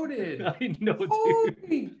loaded. I know,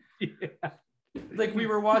 dude. Yeah. Like we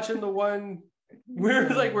were watching the one where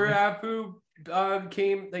Apu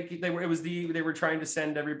came, like they were trying to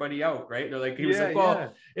send everybody out, right? They're like, he was like,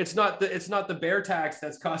 well, it's not the bear tax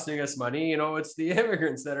that's costing us money, it's the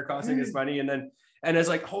immigrants that are costing us money. And it's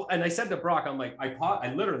like, and I said to Brock, I'm like,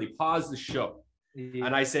 I literally paused the show. Yeah.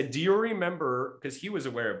 And I said, do you remember, because he was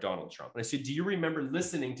aware of Donald Trump, and I said, do you remember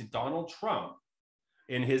listening to Donald Trump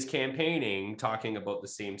in his campaigning talking about the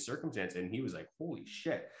same circumstance? And he was like, holy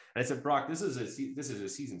shit. And I said, Brock, this is a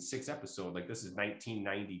season 6 episode, like this is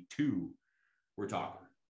 1992 we're talking.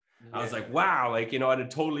 Yeah. I was like, wow, like, I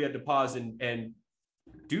totally had to pause and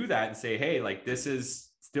do that and say, hey, like this is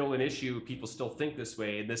still an issue, people still think this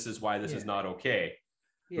way, and this is why this is not okay.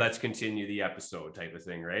 Let's continue the episode type of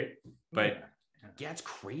thing, right? But yeah, it's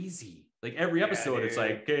crazy. Like every episode, it's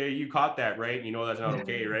like, okay, you caught that, right? That's not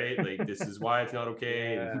okay, right? Like this is why it's not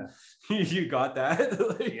okay. Yeah. You got that.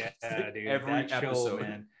 Like, dude. Every that episode, show,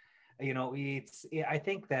 man. I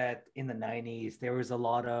think that in the 90s there was a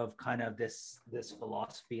lot of kind of this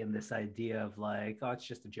philosophy and this idea of like, oh, it's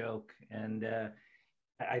just a joke. And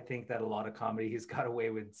I think that a lot of comedy has got away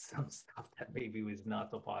with some stuff that maybe was not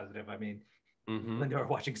so positive. I mean, Linda, we were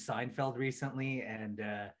watching Seinfeld recently, and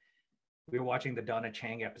we were watching the Donna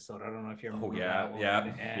Chang episode. I don't know if you remember that one.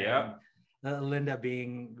 Yeah. Linda,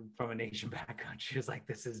 being from an Asian background, she was like,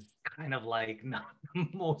 this is kind of like not the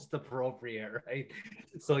most appropriate, right?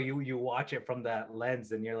 So you watch it from that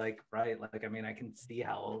lens and you're like, right, like, I mean, I can see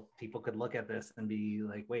how people could look at this and be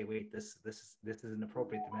like, wait, this isn't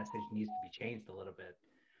appropriate. The message needs to be changed a little bit.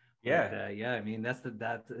 Yeah. But, I mean,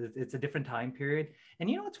 it's a different time period. And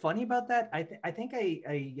what's funny about that? I think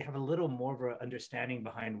I have a little more of an understanding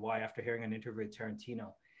behind why, after hearing an interview with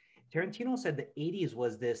Tarantino said the 80s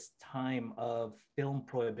was this time of film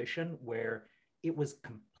prohibition where it was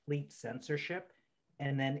complete censorship.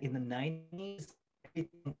 And then in the 90s,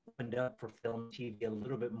 everything opened up for film TV a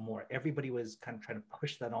little bit more. Everybody was kind of trying to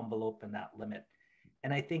push that envelope and that limit.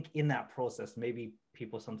 And I think in that process, maybe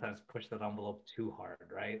people sometimes push that envelope too hard,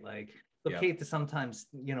 right? Like, it's okay to sometimes,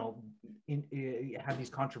 have these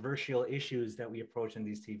controversial issues that we approach in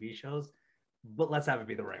these TV shows, but let's have it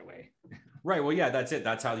be the right way. Right. Well, yeah, that's it.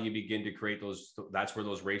 That's how you begin to create that's where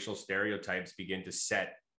those racial stereotypes begin to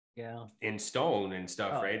set in stone and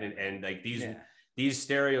stuff. Right. And like these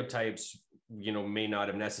stereotypes, may not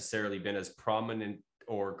have necessarily been as prominent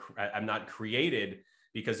or I'm not created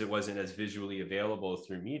because it wasn't as visually available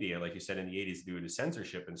through media, like you said, in the 80s due to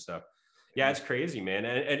censorship and stuff. Yeah, it's crazy, man.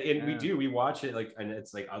 And we watch it, like, and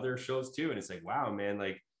it's like other shows too. And it's like, wow, man,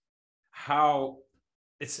 like how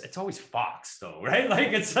it's always Fox though, right? Like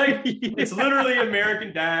it's it's literally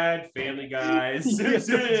American Dad, Family Guy. It's true.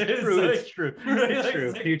 It's true.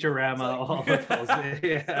 Futurama, all of those.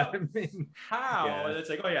 Yeah. I mean, how? Yeah. And it's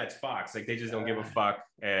like, oh yeah, it's Fox. Like they just don't give a fuck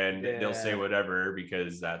and they'll say whatever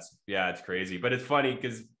because it's crazy. But it's funny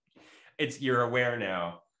because you're aware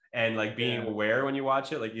now. And like being aware when you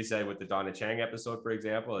watch it, like you said with the Donna Chang episode, for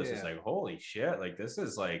example, it's just like, holy shit, like this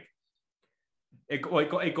is like,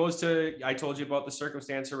 it goes to, I told you about the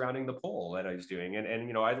circumstance surrounding the poll that I was doing.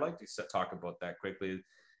 And I'd like to talk about that quickly.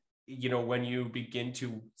 When you begin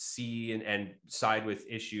to see and side with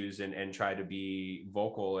issues and try to be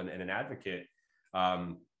vocal and an advocate,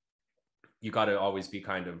 you got to always be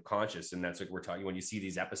kind of conscious. And that's like we're talking, when you see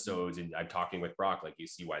these episodes and I'm talking with Brock, like you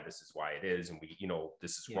see why this is why it is. And we,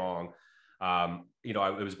 this is wrong.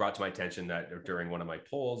 It was brought to my attention that during one of my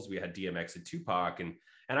polls, we had DMX and Tupac,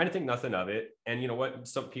 and And I didn't think nothing of it. And you know what?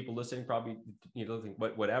 Some people listening probably, you know, think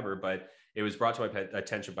whatever, but it was brought to my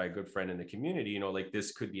attention by a good friend in the community, you know, like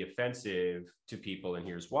this could be offensive to people. And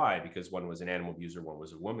here's why, because one was an animal abuser, one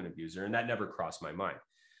was a woman abuser. And that never crossed my mind.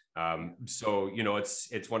 So, you know,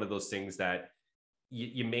 it's one of those things that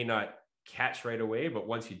you may not catch right away, but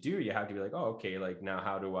once you do, you have to be like, oh, okay, like now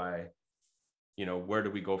how do I, you know, where do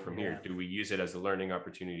we go from here? Do we use it as a learning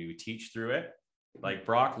opportunity? We teach through it. Like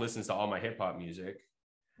Brock listens to all my hip hop music,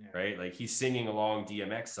 right? Like he's singing along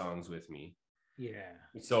DMX songs with me. Yeah.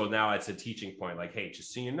 So now it's a teaching point, like, hey,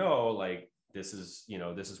 just so you know, like this is, you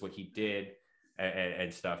know, this is what he did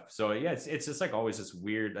and stuff. So yeah, it's just like always this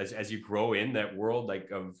weird, as you grow in that world, like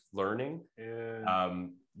of learning,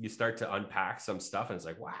 you start to unpack some stuff and it's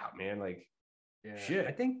like, wow, man, like shit.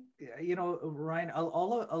 I think, you know, Ryan, a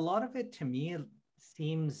lot of it to me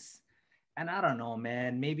seems, and I don't know,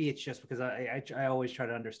 man, maybe it's just because I always try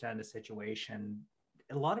to understand the situation.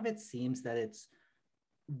 A lot of it seems that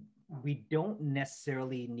we don't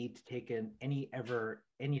necessarily need to take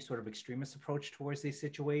any sort of extremist approach towards these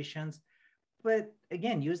situations, but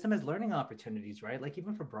again, use them as learning opportunities, right? Like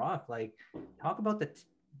even for Brock, like talk about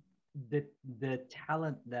the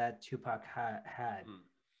talent that Tupac had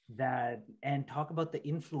that, and talk about the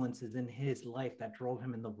influences in his life that drove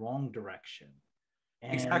him in the wrong direction.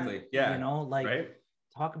 And, exactly. Yeah. You know, like right?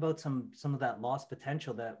 talk about some of that lost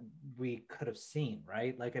potential that we could have seen,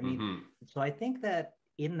 right? Like, I mean, so I think that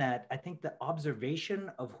I think the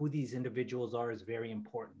observation of who these individuals are is very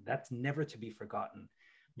important. That's never to be forgotten.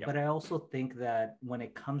 Yep. But I also think that when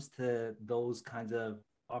it comes to those kinds of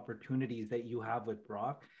opportunities that you have with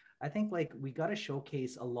Brock, I think like we got to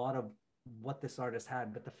showcase a lot of what this artist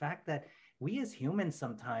had. But the fact that we as humans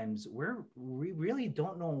sometimes we really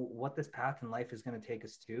don't know what this path in life is going to take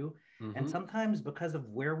us to. And sometimes because of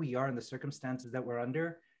where we are and the circumstances that we're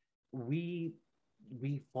under, we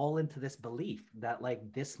fall into this belief that like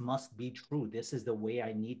this must be true, this is the way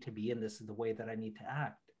I need to be, and this is the way that I need to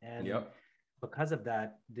act. And because of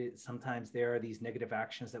that, sometimes there are these negative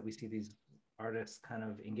actions that we see these artists kind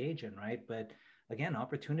of engage in, right? But again,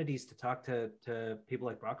 opportunities to talk to people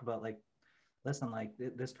like Brock about like, listen, like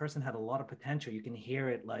this person had a lot of potential. You can hear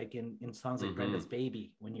it like in songs like Brenda's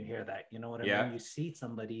Baby, when you hear that, you know what I mean? You see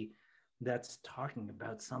somebody that's talking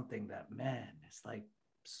about something that, man, it's like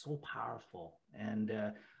so powerful. And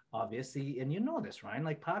obviously, and you know this, Ryan,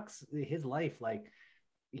 like Pac's, his life, like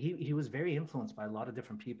he was very influenced by a lot of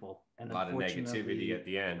different people. And a lot of negativity at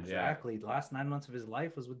the end. Exactly. The last 9 months of his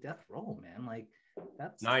life was with Death Row, man. Like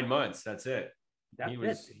that's 9 months. That's it. He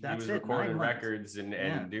was recording 9 records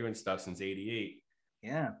and doing stuff since 88.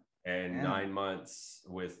 Yeah. And 9 months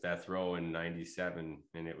with Death Row in 97,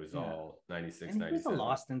 and it was all 96, and 97. He's a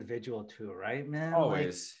lost individual too, right, man?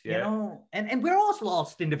 Always, like, you know, and we're all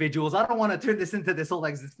lost individuals. I don't want to turn this into this whole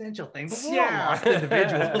existential thing, but we're all lost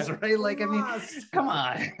individuals, right? Like, I mean, come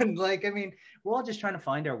on. Like, I mean, we're all just trying to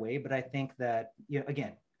find our way, but I think that, you know,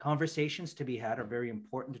 again, conversations to be had are very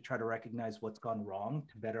important to try to recognize what's gone wrong,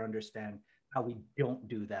 to better understand how we don't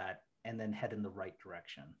do that and then head in the right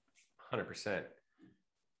direction. 100%.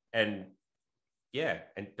 And yeah,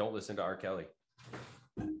 and don't listen to R. Kelly.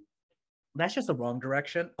 That's just the wrong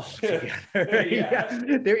direction altogether.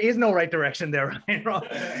 There is no right direction there, Ryan. All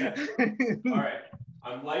right,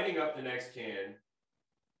 I'm lighting up the next can.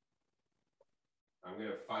 I'm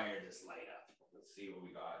gonna fire this light up. Let's see what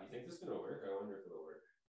we got. You think this is gonna work? I wonder if it'll work.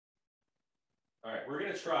 All right, we're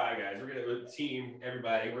gonna try, guys. We're gonna team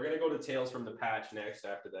everybody. We're gonna go to Tales from the Patch next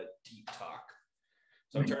after that deep talk.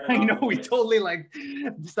 So I know we totally like.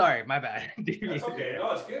 Sorry, my bad. That's okay.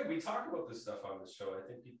 No, it's good. We talk about this stuff on the show. I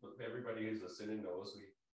think everybody who's listening knows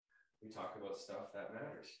we talk about stuff that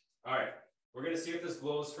matters. All right, we're gonna see if this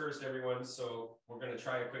glows first, everyone. So we're gonna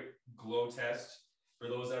try a quick glow test for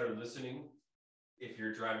those that are listening. If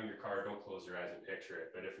you're driving your car, don't close your eyes and picture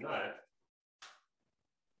it. But if not,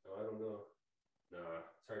 I don't know. No,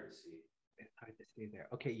 it's hard to see. It's hard to see there.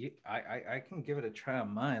 Okay, I can give it a try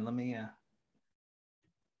on mine. Let me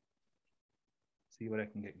see what I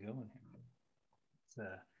can get going here.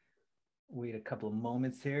 Let's wait a couple of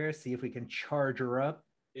moments here, see if we can charge her up.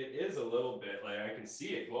 It is a little bit like I can see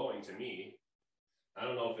it glowing to me. I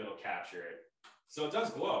don't know if it'll capture it. So it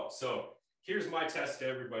does glow. So here's my test to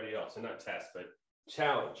everybody else. And not test, but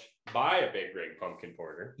challenge. Buy a Big Rig pumpkin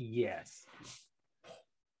porter. Yes.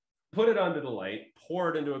 Put it under the light,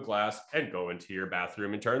 pour it into a glass, and go into your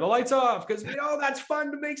bathroom and turn the lights off, because we know that's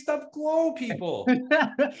fun to make stuff glow, people.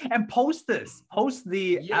 And post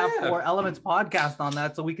the App or Elements podcast on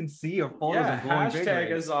that so we can see your photos of glowing Big Rig.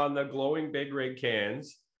 Hashtag is on the glowing Big Rig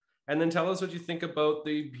cans, and then tell us what you think about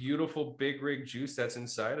the beautiful Big Rig juice that's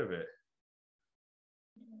inside of it.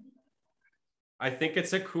 I think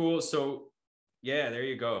it's a cool. So yeah, there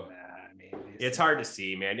you go. I mean, it's hard to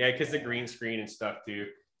see, man. Yeah, because the green screen and stuff too.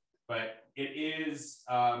 But it is,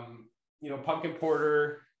 pumpkin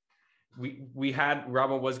porter. We had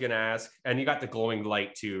Robin was gonna ask, and you got the glowing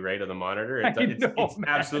light too, right, of the monitor. It's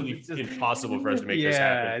absolutely it's just impossible for us to make this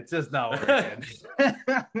happen. Yeah, it's just not working.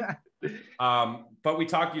 But you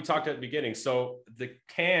talked at the beginning. So the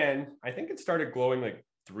can, I think it started glowing like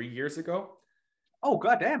 3 years ago. Oh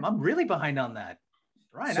goddamn, I'm really behind on that.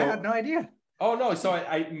 Right, I had no idea. Oh no, so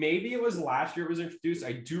I maybe it was last year it was introduced.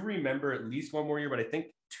 I do remember at least one more year, but I think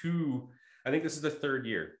this is the third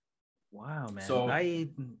year. Wow, man. So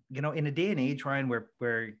in a day and age, Ryan,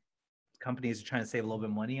 where companies are trying to save a little bit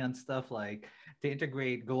of money on stuff, like to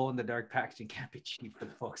integrate glow in the dark packaging can't be cheap for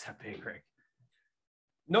the folks at Bakery.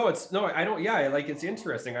 I don't. Yeah, it's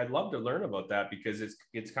interesting. I'd love to learn about that because it's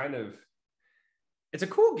kind of, it's a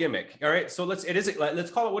cool gimmick. All right, so let's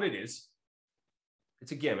call it what it is.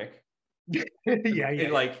 It's a gimmick. But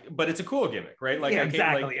it's a cool gimmick, right? Like, yeah,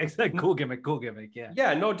 exactly. Cool gimmick.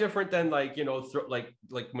 Yeah, no different than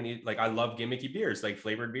when you I love gimmicky beers, like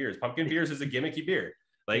flavored beers. Pumpkin beers is a gimmicky beer.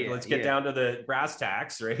 Let's get down to the brass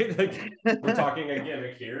tacks, right? Like we're talking a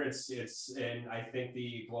gimmick here. It's and I think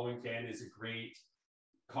the glowing can is a great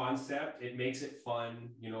concept. It makes it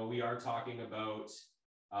fun. We are talking about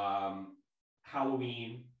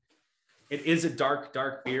Halloween. It is a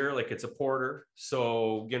dark beer, like it's a porter.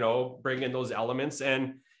 So, bring in those elements.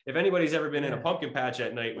 And if anybody's ever been in a pumpkin patch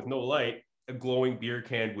at night with no light, a glowing beer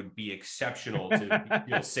can would be exceptional to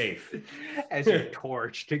feel safe. As your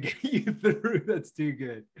torch to get you through. That's too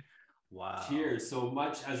good. Wow. Cheers. So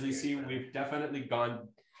much as we see, we've definitely gone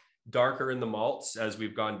darker in the malts as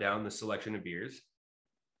we've gone down the selection of beers.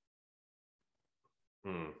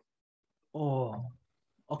 Oh,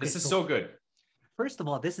 okay. This is so good. First of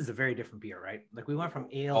all, this is a very different beer, right? Like we went from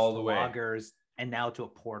ales to lagers and now to a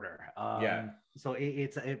porter. So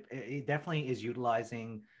it definitely is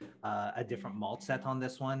utilizing a different malt set on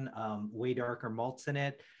this one. Way darker malts in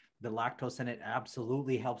it. The lactose in it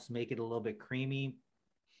absolutely helps make it a little bit creamy.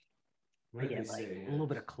 I get a little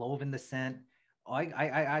bit of clove in the scent. Oh,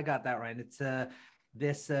 I got that right. It's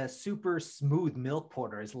this super smooth milk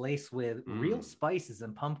porter is laced with real spices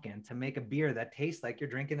and pumpkin to make a beer that tastes like you're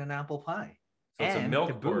drinking an apple pie. So it's a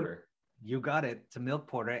milk porter. You got it. It's a milk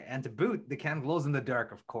porter. And to boot, the can glows in the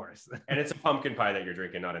dark, of course. And it's a pumpkin pie that you're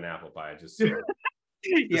drinking, not an apple pie. Just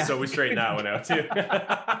so we straighten that one out too.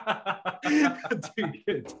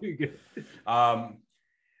 Too good.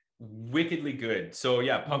 Wickedly good. So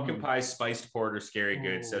yeah, pumpkin pie spiced porter, scary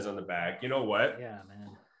good, says on the back. You know what? Yeah,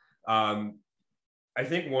 man. I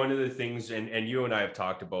think one of the things, and you and I have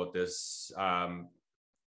talked about this,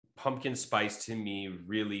 pumpkin spice to me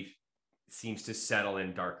really seems to settle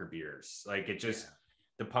in darker beers. Like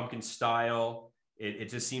the pumpkin style, it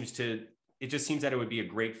just seems that it would be a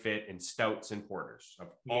great fit in stouts and porters. I've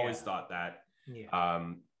always thought that.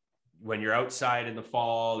 When you're outside in the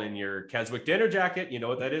fall in your Keswick dinner jacket, you know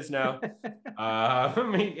what that is now.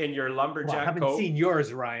 In your lumberjack I haven't coat. Seen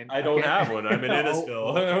yours, Ryan. I don't have one. I'm in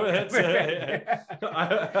Innisfil.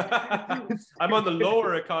 I'm on the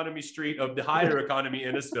lower economy street of the higher economy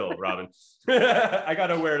Innisfil, Robin. I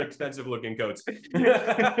gotta wear expensive looking coats. But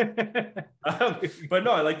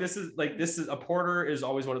no, this is a porter is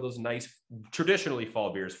always one of those nice traditionally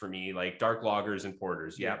fall beers for me, like dark lagers and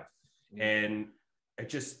porters. Yeah. And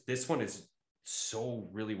this one is so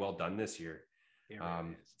really well done this year.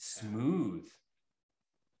 Smooth.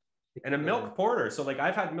 And a milk porter. So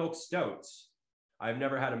I've had milk stouts. I've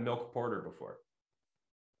never had a milk porter before.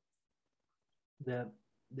 The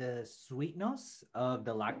sweetness of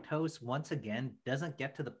the lactose, once again, doesn't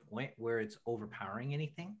get to the point where it's overpowering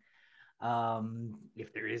anything.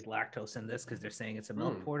 If there is lactose in this, because they're saying it's a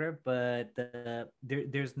milk porter, but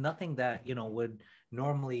there's nothing that would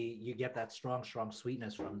normally you get that strong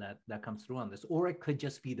sweetness from that comes through on this, or it could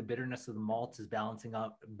just be the bitterness of the malts is balancing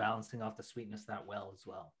off the sweetness that well as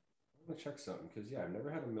well. I'm gonna check something because I've never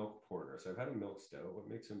had a milk porter. So I've had a milk stout. What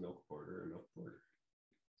makes a milk porter a milk porter?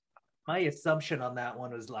 My assumption on that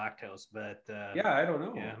one was lactose, but I don't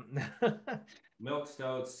know. Yeah. Milk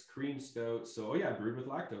stouts, cream stouts. So brewed with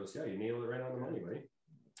lactose. Yeah, you nailed it right on the money, buddy.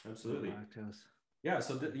 Absolutely. Lactose. Yeah.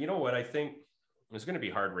 So you know what? I think it's going to be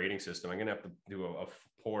a hard rating system. I'm going to have to do a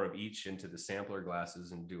pour of each into the sampler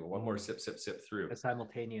glasses and do one more sip through. A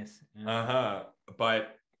simultaneous. Yeah.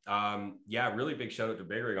 But really big shout out to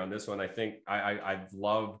Big Rig on this one. I think I've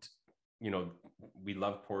loved, we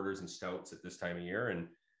love porters and stouts at this time of year, and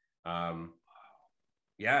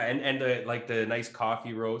Yeah, and the nice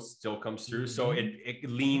coffee roast still comes through, so it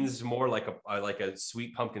leans more like a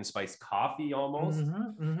sweet pumpkin spice coffee almost.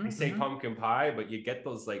 I say pumpkin pie, but you get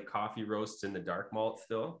those like coffee roasts in the dark malt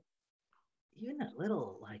still. Even a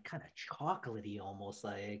little like kind of chocolatey, almost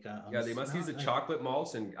like Yeah, they must use the like, chocolate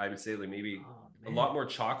malts, and I would say like maybe oh a man. lot more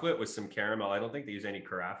chocolate with some caramel. I don't think they use any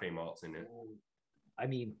carafe malts in it. I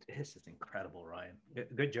mean, this is incredible, Ryan.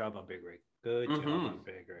 Good job on Big Rig. Good job on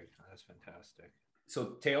Big Rig. That's fantastic.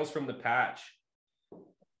 So Tales from the Patch.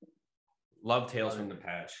 Love Tales from the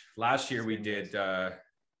Patch. Last year we did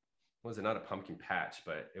was it not a pumpkin patch,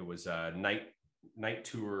 but it was a night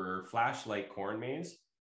tour flashlight corn maze.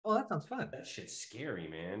 Oh, that sounds fun. That shit's scary,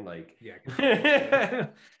 man. Like, yeah,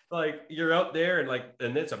 like you're out there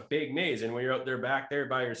and it's a big maze, and when you're out there back there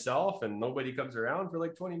by yourself and nobody comes around for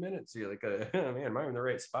like 20 minutes, you're like, oh, man, am I in the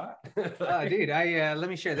right spot? Oh, dude, I let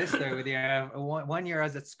me share this story with you. One year I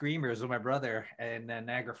was at Screamers with my brother in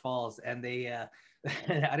Niagara Falls, and they I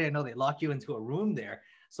didn't know they lock you into a room there.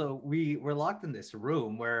 So we were locked in this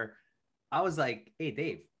room where I was like, hey,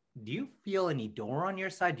 Dave, do you feel any door on your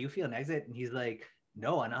side? Do you feel an exit? And he's like,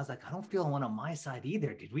 no. And I was like, I don't feel one on my side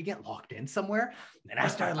either. Did we get locked in somewhere? And I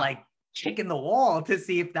started like kicking the wall to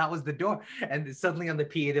see if that was the door. And suddenly on the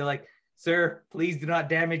PA, they're like, sir, please do not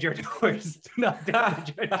damage your doors. Do not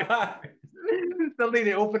damage your doors. Suddenly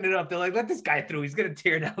they open it up. They're like, let this guy through. He's going to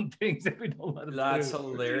tear down things if we don't let him That's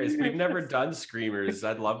through. hilarious. We've never done Screamers.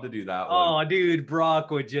 I'd love to do that one. Oh, dude,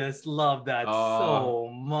 Brock would just love that so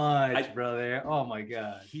much, brother. Oh, my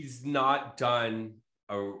God. He's not done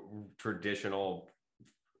a traditional,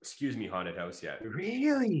 excuse me, haunted house yet.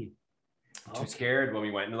 Really? Too scared when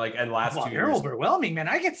we went, and last 2 years. They're overwhelming, man.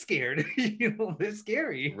 I get scared. They're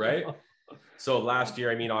scary. Right? So last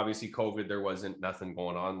year, I mean, obviously COVID, there wasn't nothing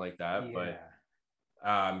going on like that, but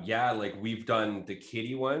like we've done the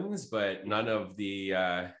kiddie ones, but none of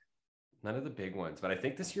the big ones. But I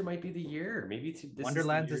think this year might be the year. Maybe this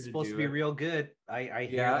Wonderland is supposed to be real good. I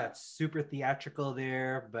hear that's super theatrical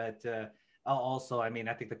there, but also, I mean,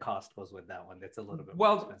 I think the cost goes with that one. That's a little bit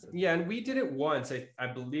more expensive. Yeah, and we did it once. I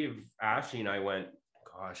believe Ashley and I went,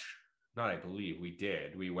 not I believe we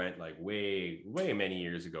did. We went like way many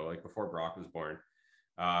years ago, like before Brock was born.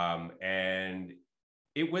 And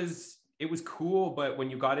it was cool, but when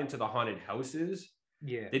you got into the haunted houses,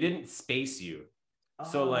 they didn't space you.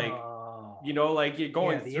 So like, you know, like you're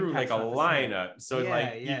going through like a lineup. So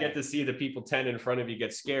you get to see the people 10 in front of you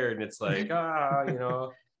get scared, and it's like, you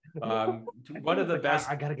know, one of the best.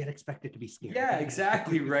 I gotta get expected to be scared. Yeah,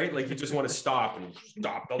 exactly. Right. Like you just want to stop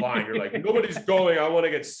the line. You're like, nobody's going. I want to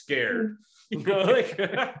get scared. You know,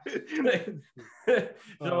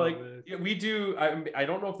 we do. I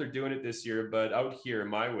don't know if they're doing it this year, but out here in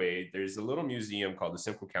my way, there's a little museum called the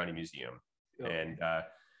Simcoe County Museum, and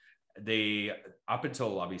they, up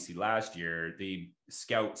until obviously last year, the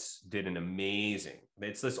scouts did an amazing.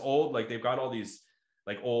 It's this old, like they've got all these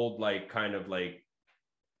like old, like kind of like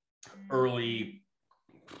early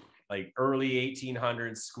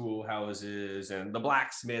 1800s schoolhouses and the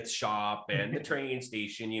blacksmith shop and the train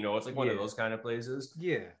station, you know, it's like one of those kind of places.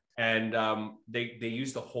 And they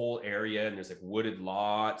use the whole area, and there's like wooded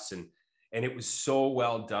lots, and it was so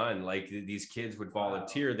well done. Like these kids would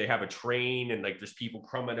volunteer. They have a train, and like there's people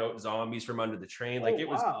crumbing out zombies from under the train. Like it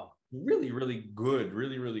was really, really good,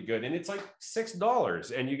 really, really good. And it's like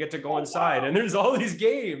 $6, and you get to go inside, and there's all these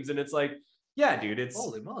games, and it's like, yeah, dude, it's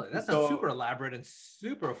holy moly. That's not super elaborate and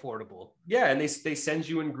super affordable. Yeah, and they send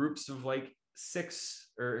you in groups of like 6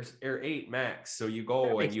 or 8 max. So you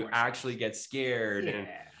go and you actually get scared, and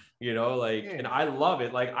you know, like, and I love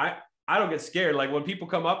it. Like I don't get scared. Like when people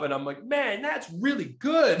come up and I'm like, man, that's really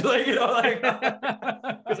good. Like, you know, like,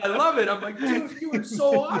 because I love it. I'm like, dude, you were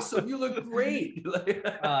so awesome. You look great. Like,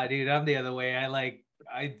 dude, I'm the other way.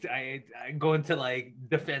 I go into like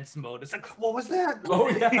defense mode. It's like, what was that? Oh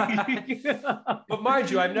yeah. But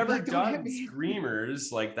mind you, I've never done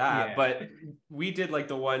screamers like that. But we did like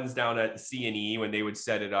the ones down at C&E when they would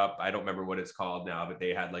set it up. I don't remember what it's called now, but they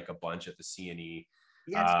had like a bunch at the C&E.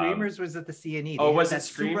 Yeah, Screamers was at the C&E. Oh, was that it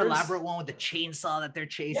Screamers? Super elaborate one with the chainsaw that they're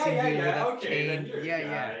chasing. Okay, then you're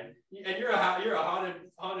And you're a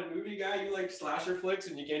haunted movie guy. You like slasher flicks,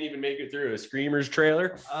 and you can't even make it through a Screamers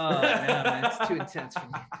trailer. Oh no, man, it's too intense for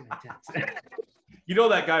me. Too intense. You know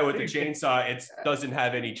that guy with the chainsaw? It doesn't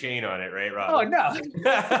have any chain on it, right, Rob? Oh no.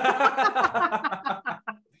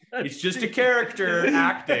 It's just a character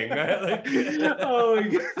acting. Like, oh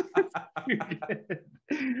my God.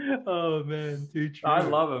 Oh man, too true. I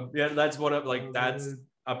love him. Yeah, that's one of like that's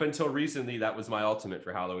up until recently. That was my ultimate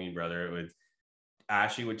for Halloween, brother. It would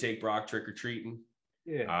Ashley would take Brock trick or treating.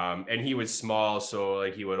 And he was small, so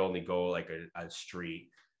like he would only go like a street,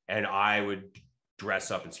 and I would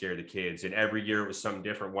dress up and scare the kids. And every year it was something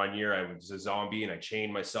different. One year I was a zombie and I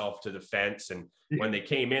chained myself to the fence, and when they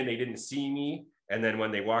came in, they didn't see me. And then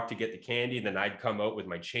when they walked to get the candy, then I'd come out with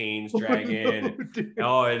my chains dragging. And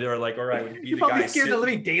they were like, all right, would be the guy scared the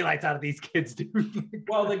living daylights out of these kids, dude.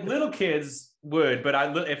 Well, like little kids would, but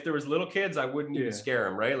if there was little kids, I wouldn't even scare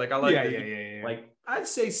them, right? Like I like, like I'd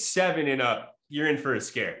say 7 and up, you're in for a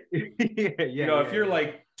scare. If you're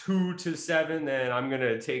like 2 to 7, then I'm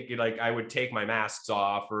gonna take it. Like I would take my masks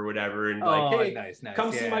off or whatever, and hey, nice,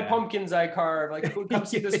 come see my pumpkins I carved. Like, come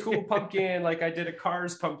see this cool pumpkin. Like I did a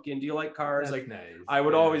Cars pumpkin. Do you like cars? That's like nice. I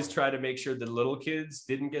would always try to make sure the little kids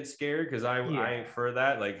didn't get scared, because I ain't for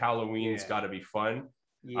that. Like Halloween's got to be fun.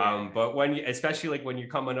 But when you, especially like when you're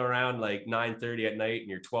coming around like 9:30 at night and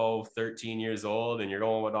you're 12, 13 years old and you're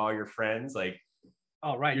going with all your friends, like,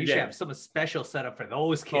 oh, right. You should have some special setup for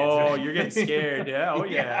those kids. Oh, you're getting scared. Yeah. Oh,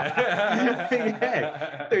 yeah.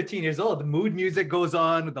 13 years old. The mood music goes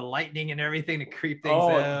on with the lightning and everything to creep things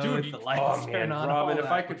out. Dude. The lights turn on. Robin, if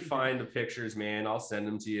I could find the pictures, man, I'll send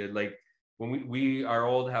them to you. Like when we our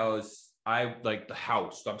old house, I like the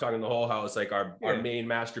house. I'm talking the whole house. Like our main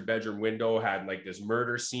master bedroom window had like this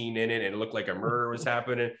murder scene in it, and it looked like a murder was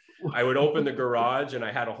happening. I would open the garage, and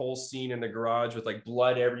I had a whole scene in the garage with like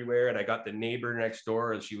blood everywhere. And I got the neighbor next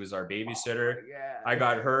door, and she was our babysitter. I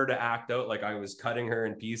got her to act out like I was cutting her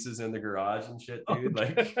in pieces in the garage and shit, dude.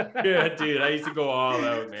 Like, yeah, dude, I used to go all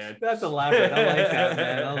out, man. That's elaborate. I like that,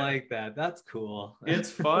 man. I like that. That's cool.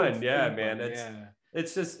 It's fun. Yeah, man.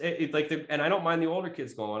 It's just and I don't mind the older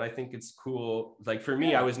kids going. I think it's cool. Like for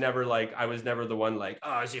me, I was never the one like,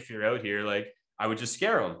 oh, as if you're out here. Like I would just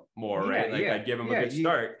scare them more, right? Like I'd give them a good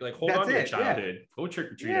start. Like hold on to your childhood. Go trick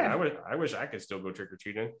or treating. I wish I could still go trick or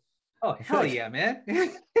treating. Oh hell yeah, man!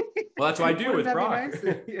 Well, that's what I do with Brock.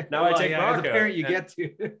 Nice? Now I take Brock. As a parent, you get to,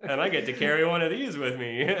 and I get to carry one of these with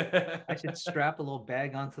me. I should strap a little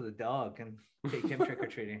bag onto the dog and take him trick or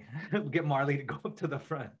treating. Get Marley to go up to the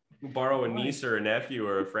front. Borrow a niece or a nephew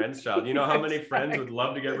or a friend's child. You know how many friends would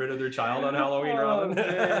love to get rid of their child on Halloween, Robin?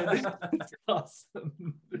 That's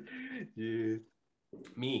awesome. Dude.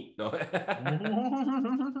 Me. No.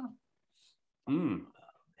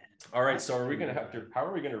 All right. So are we going to have to, how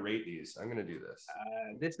are we going to rate these? I'm going to do this.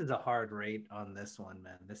 This is a hard rate on this one,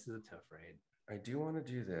 man. This is a tough rate. I do want to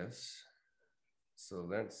do this. So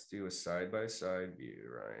let's do a side-by-side view,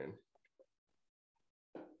 Ryan.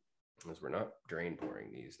 Because we're not drain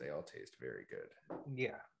pouring these. They all taste very good.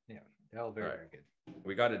 Yeah. They're all very, very good.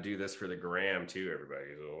 We got to do this for the gram too,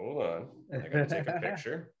 everybody. So hold on. I got to take a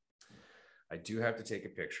picture. I do have to take a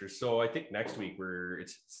picture. So I think next week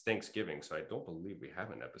it's Thanksgiving. So I don't believe we have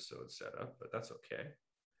an episode set up, but that's okay.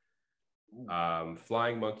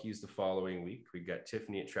 Flying Monkeys the following week. We got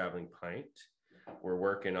Tiffany at Traveling Pint. We're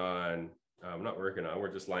working on,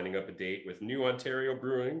 we're just lining up a date with New Ontario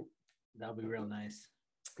Brewing. That'll be real nice.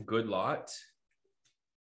 Good Lot.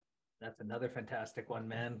 That's another fantastic one,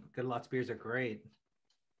 man. Good Lot's beers are great.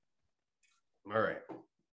 All right.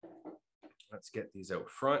 Let's get these out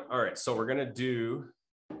front. All right. So we're going to do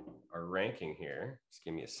our ranking here. Just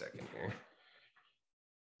give me a second here.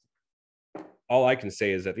 All I can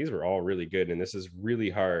say is that these were all really good, and this is really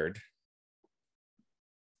hard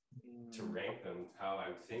to rank them how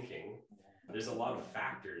I'm thinking. There's a lot of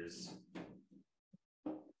factors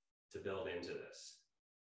to build into this.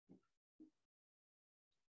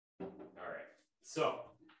 All right. So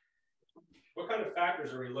what kind of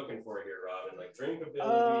factors are we looking for here, Robin? Like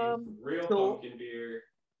drinkability, real pumpkin beer?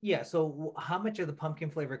 Yeah. So how much of the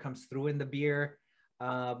pumpkin flavor comes through in the beer?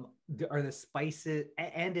 Are the spices,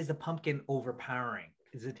 and is the pumpkin overpowering?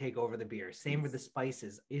 Does it take over the beer? Same with the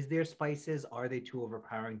spices. Is there spices? Are they too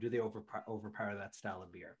overpowering? Do they overpower that style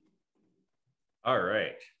of beer? All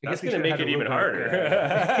right. That's going to make it even harder.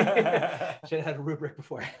 Should have had a rubric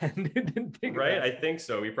beforehand. Right? I think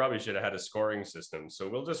so. We probably should have had a scoring system. So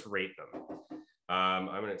we'll just rate them. I'm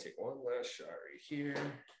going to take one last shot right here.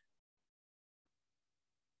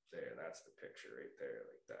 There, that's the picture right there,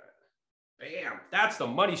 like that. Bam! That's the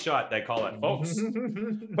money shot, they call it, folks.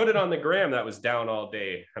 Put it on the gram. That was down all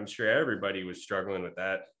day. I'm sure everybody was struggling with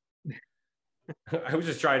that. I was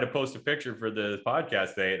just trying to post a picture for the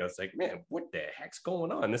podcast today, and I was like, man, what the heck's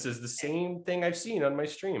going on? This is the same thing I've seen on my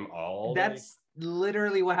stream all day. That's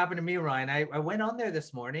literally what happened to me, Ryan. I went on there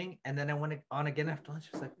this morning, and then I went on again after lunch.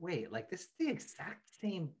 I was like, wait, like this is the exact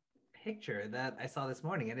same picture that I saw this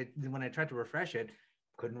morning. And when I tried to refresh it,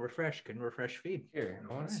 couldn't refresh feed. Here,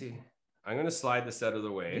 I want to see. I'm going to slide this out of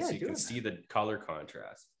the way so you can see the color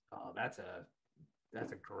contrast. Oh, that's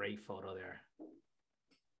a great photo there.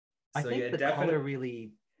 I So think yeah, the color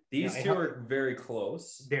really, these two are very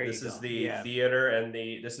close. There this you is go. the Yeah. theater and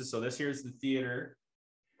this here is the theater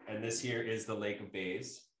and this here is the Lake of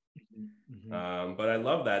Bays. But I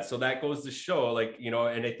love that. So that goes to show, like, you know,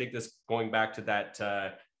 and I think this going back to that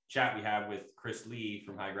chat we have with Chris Lee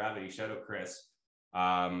from High Gravity, shout out Chris,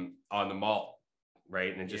 on the malt,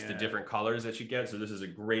 right? And just the different colors that you get. So this is a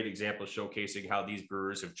great example showcasing how these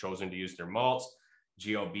brewers have chosen to use their malts.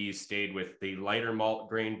 GLB stayed with the lighter malt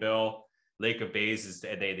grain bill. Lake of Bays is,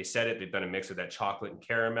 they said it, they've done a mix of that chocolate and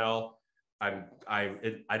caramel. I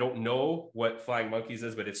don't know what Flying Monkeys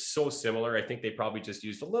is, but it's so similar. I think they probably just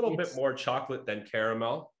used a little bit more chocolate than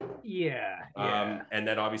caramel. Yeah. And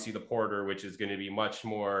then obviously the porter, which is going to be much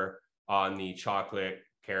more on the chocolate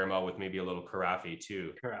caramel with maybe a little carafe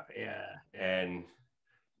too. Carafe, yeah. And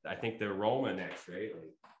I think the aroma next, right?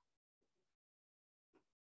 Like,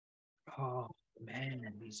 oh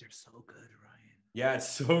man, these are so good, Ryan. Yeah, it's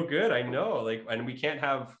so good. I know. Like, and we can't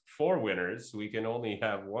have 4 winners. We can only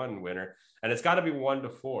have 1 winner, and it's got to be 1 to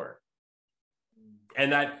 4.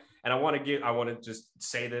 And I want to just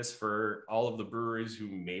say this for all of the breweries who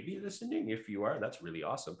may be listening. If you are, that's really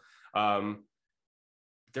awesome.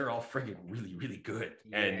 They're all friggin' really, really good.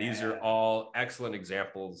 Yeah. And these are all excellent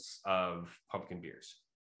examples of pumpkin beers.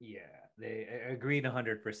 Yeah, they agreed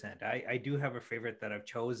 100%. I do have a favorite that I've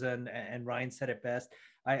chosen, and Ryan said it best.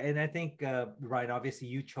 I think, Ryan, obviously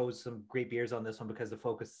you chose some great beers on this one because the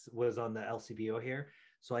focus was on the LCBO here.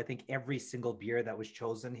 So I think every single beer that was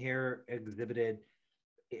chosen here exhibited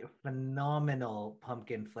a phenomenal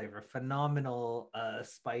pumpkin flavor, phenomenal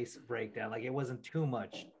spice breakdown. Like, it wasn't too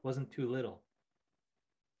much, wasn't too little.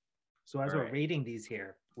 So as we're rating these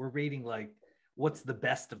here, we're rating like what's the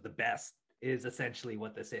best of the best is essentially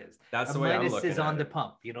what this is. That's the way I'm looking at it. Is on the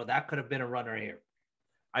pump. You know, that could have been a runner here.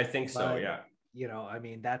 I think so, yeah. You know, I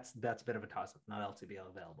mean, that's a bit of a toss-up. Not LCBO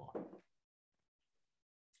available.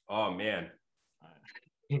 Oh, man.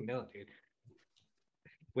 No, dude.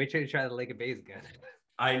 Wait till you try the Lake of Bays again.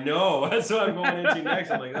 I know. That's what I'm going into next.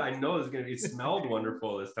 I'm like, I know it's going to be smelled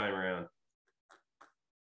wonderful this time around.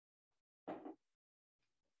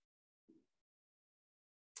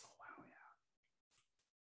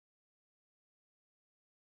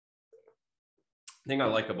 Thing I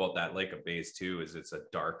like about that Lake of Bays too is it's a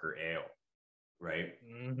darker ale, right?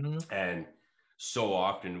 And so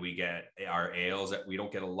often we get our ales that we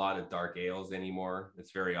don't get a lot of dark ales anymore.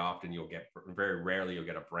 It's very often very rarely you'll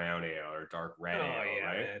get a brown ale or a dark red ale,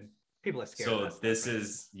 right? Man. People are scared. So this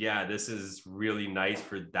is really nice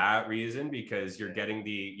for that reason, because you're getting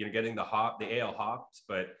the ale hops,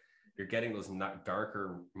 but you're getting those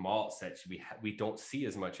darker malts that we don't see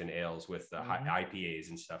as much in ales with the high IPAs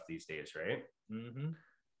and stuff these days, right?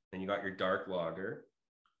 Then you got your dark lager.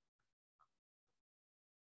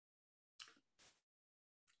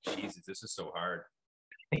 Jesus, this is so hard.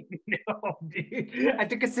 I know, dude. I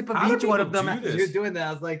took a sip of each one of them as you're doing that.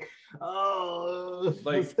 I was like, oh,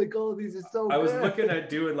 these are so good. I was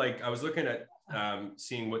looking at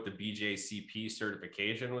seeing what the BJCP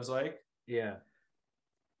certification was like. Yeah.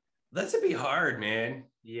 That's a be hard, man.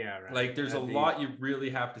 Yeah, right. Like, there's a lot you really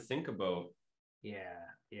have to think about. Yeah.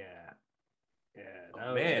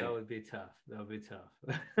 That would be tough. That would be tough.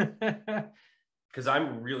 Because I'm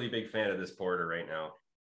a really big fan of this porter right now.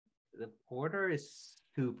 The porter is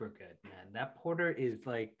super good, man. That porter is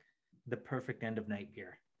like the perfect end of night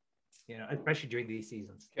beer, you know, especially during these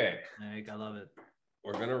seasons. Okay. I love it.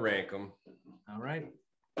 We're going to rank them. All right.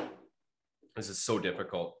 This is so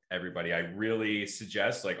difficult, everybody. I really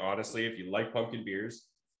suggest, like, honestly, if you like pumpkin beers,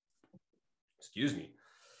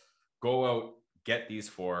 go out, get these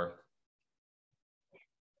 4.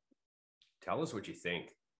 Tell us what you think.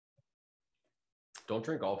 Don't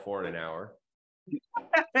drink all 4 in an hour.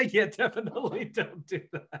 Yeah, definitely don't do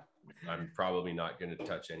that. I'm probably not going to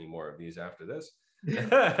touch any more of these after this.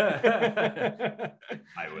 I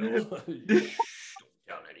will. Don't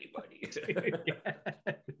tell anybody.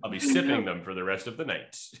 I'll be sipping them for the rest of the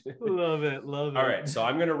night. Love it. All right, so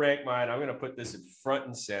I'm going to rank mine. I'm going to put this in front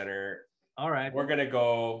and center. All right. We're going to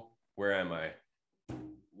go, where am I?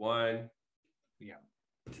 1,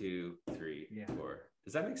 2, 3, 4.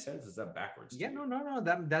 Does that make sense? Is that backwards? Yeah, no.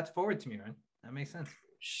 That's forward to me, man. That makes sense.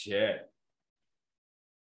 Shit.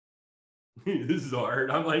 This is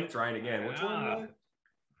hard. I'm like trying again. Which one?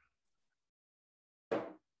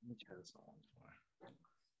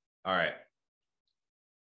 All right.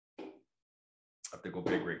 I have to go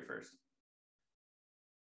big rig first.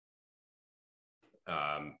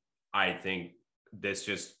 I think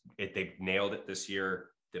they've nailed it this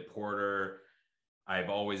year. The porter, I've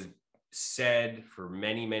always said for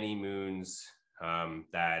many, many moons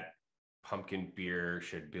that pumpkin beer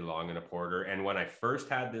should belong in a porter. And when I first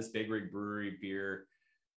had this Big Rig Brewery beer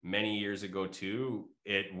many years ago too,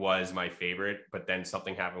 it was my favorite, but then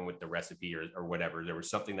something happened with the recipe or whatever. There was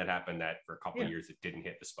something that happened that for a couple of years it didn't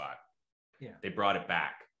hit the spot. Yeah. They brought it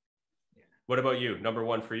back. Yeah. What about you? Number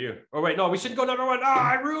one for you? Oh wait, no, we shouldn't go number one.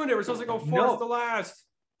 I ruined it. We're supposed to go fourth to last.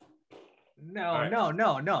 No.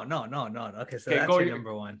 Okay, so that's your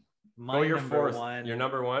number one. Go your fourth. One. Your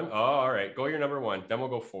number one. Oh, all right. Go your number one. Then we'll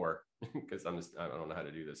go four because I don't know how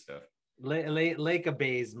to do this stuff. Lake of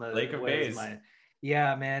Bays. Lake of Bays.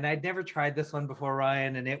 Yeah, man. I'd never tried this one before,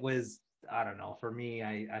 Ryan, and it was, I don't know. For me,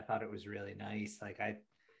 I thought it was really nice. Like I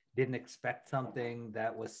didn't expect something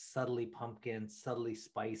that was subtly pumpkin, subtly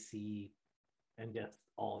spicy, and just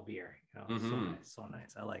all beer. You know, so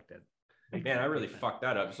nice. I liked it. Man, I really fucked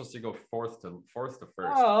that up. I'm supposed to go fourth to first.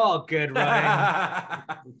 Oh, good, Ryan.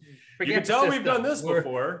 You can tell we've done this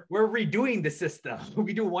before. We're redoing the system.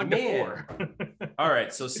 We do 1 to 4. All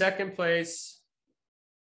right, so second place.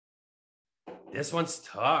 This one's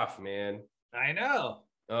tough, man. I know.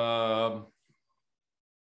 I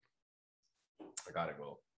gotta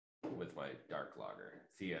go with my dark lager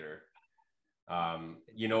theater.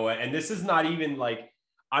 You know, and this is not even like,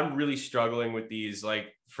 I'm really struggling with these.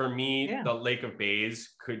 Like for me, the Lake of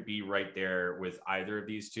Bays could be right there with either of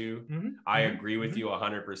these two. I agree with you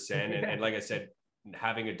 100%. And like I said,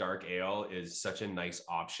 having a dark ale is such a nice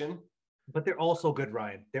option. But they're all so good,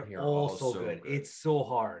 Ryan. They're all so good. It's so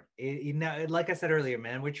hard. Like I said earlier,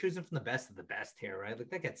 man, we're choosing from the best of the best here, right?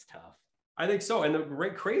 Like that gets tough. I think so. And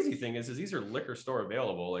the crazy thing is these are liquor store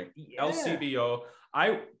available. Like LCBO.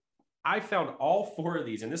 I found all 4 of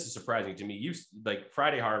these, and this is surprising to me. Like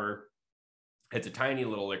Friday Harbor, it's a tiny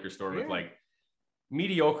little liquor store with like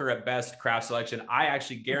mediocre at best craft selection. I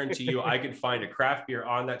actually guarantee you I could find a craft beer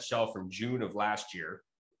on that shelf from June of last year.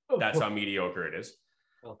 That's how mediocre it is.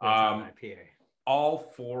 All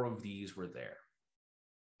 4 of these were there.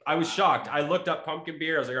 I was shocked. I looked up pumpkin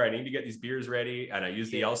beer. I was like, all right, I need to get these beers ready. And I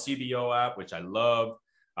used the LCBO app, which I love.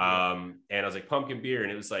 And I was like, pumpkin beer.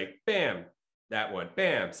 And it was like, bam, that one,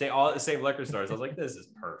 bam, all at the same liquor stores. I was like, this is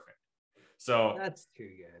perfect. So that's too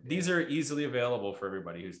good. These are easily available for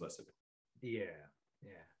everybody who's listening. Yeah.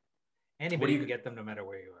 Anybody can get them no matter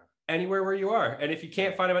where you are. Anywhere where you are. And if you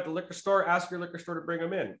can't find them at the liquor store, ask your liquor store to bring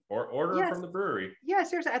them in or order them from the brewery. Yeah,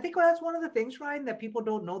 seriously. I think that's one of the things, Ryan, that people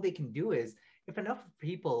don't know they can do is if enough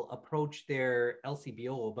people approach their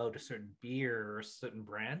LCBO about a certain beer or a certain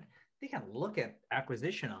brand, they can look at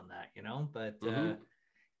acquisition on that, you know, but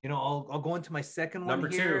you know, I'll go into my second one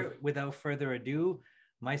here without further ado.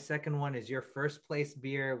 My second one is your first place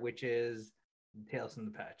beer, which is Tales from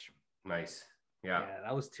the Patch. Nice. Yeah,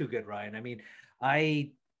 that was too good, Ryan. I mean,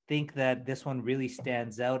 I think that this one really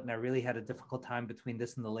stands out, and I really had a difficult time between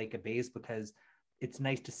this and the Lake of Bays because it's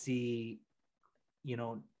nice to see, you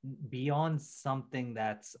know, beyond something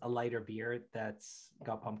that's a lighter beer that's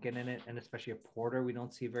got pumpkin in it, and especially a porter we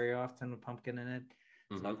don't see very often with pumpkin in it.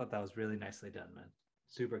 So I thought that was really nicely done, man.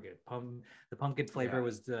 Super good. The pumpkin flavor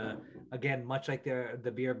was again much like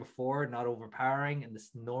the beer before, not overpowering, and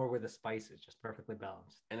nor were the spices, just perfectly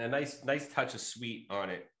balanced. And a nice touch of sweet on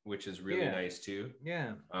it, which is really nice too.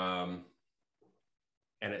 Yeah. And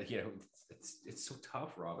you know, it's so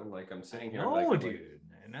tough, Robin. Like I'm sitting here, I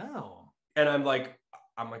know. And I'm like,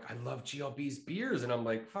 I love GLB's beers, and I'm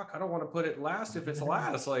like, fuck, I don't want to put it last if it's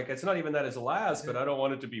last. Like, it's not even that it's last, but I don't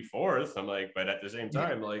want it to be fourth. I'm like, but at the same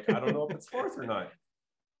time, like, I don't know if it's fourth or not.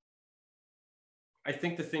 I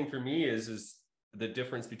think the thing for me is the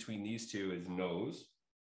difference between these two is nose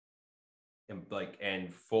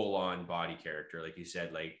and full on body character. Like you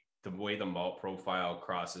said, like the way the malt profile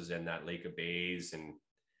crosses in that Lake of Bays. And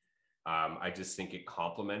I just think it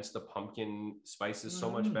complements the pumpkin spices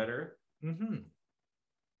so much better. The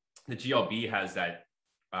GLB has that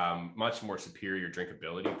much more superior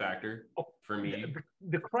drinkability factor for me.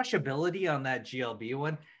 The crushability on that GLB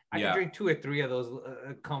one, I can drink 2 or 3 of those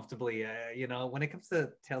comfortably. You know, when it comes to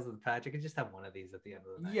Tales of the Patch, I could just have one of these at the end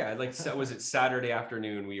of the night. Yeah, like was it Saturday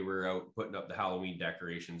afternoon? We were out putting up the Halloween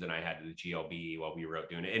decorations, and I had the GLB while we were out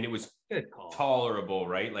doing it, and it was tolerable,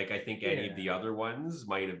 right? Like I think any of the other ones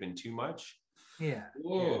might have been too much. Yeah.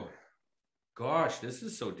 Whoa, gosh, this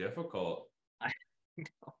is so difficult. I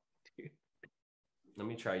know, dude. Let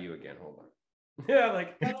me try you again. Hold on. Yeah,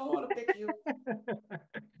 like I don't want to pick you.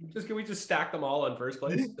 Can we just stack them all in first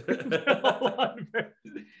place? That's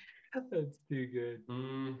too good.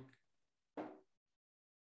 Oh,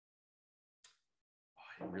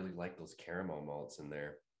 I really like those caramel malts in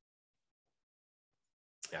there.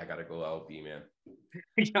 Yeah, I gotta go LB, man.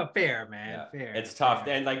 Yeah, fair, man. Yeah, Fair. it's tough.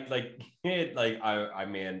 Fair. And I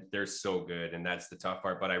man, they're so good, and that's the tough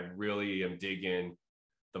part. But I really am digging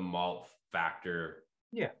the malt factor.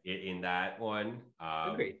 Yeah. In that one.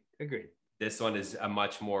 Agreed. Agreed. This one is a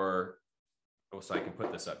much more. Oh, so I can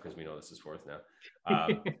put this up because we know this is fourth now.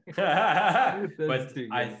 But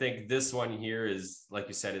I think this one here is, like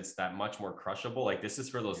you said, it's that much more crushable. Like this is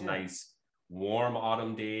for those nice warm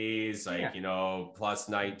autumn days, like, you know, plus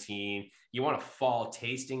 19. You want a fall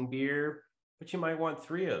tasting beer, but you might want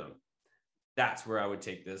 3 of them. That's where I would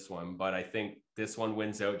take this one. But I think this one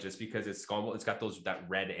wins out just because it's got that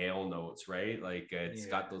red ale notes, right? Like it's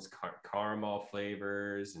got those caramel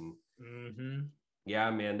flavors and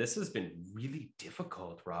yeah, man, this has been really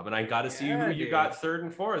difficult, Robin. I got to see who you got third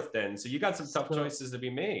and fourth then. So you got some tough choices to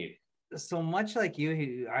be made. So much like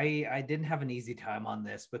you, I didn't have an easy time on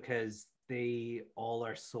this because they all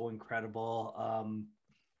are so incredible.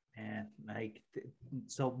 And like,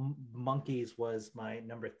 so Monkeys was my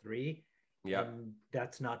number 3. Yeah.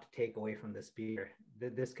 That's not to take away from this beer.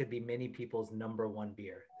 This could be many people's number 1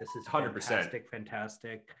 beer. This is 100%.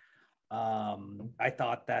 Fantastic. I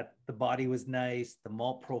thought that the body was nice, the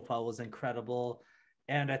malt profile was incredible,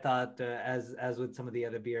 and I thought, as with some of the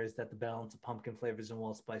other beers, that the balance of pumpkin flavors and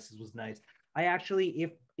wild spices was nice. I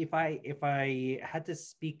actually, if I had to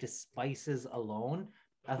speak to spices alone,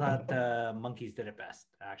 I thought Monkeys did it best.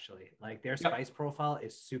 Actually, like their spice profile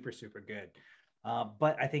is super good.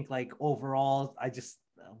 But I think like overall, I just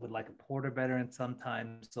would like a porter better in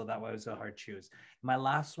sometimes, so that was a hard choose. My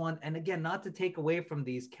last one, and again, not to take away from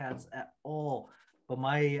these cats at all, but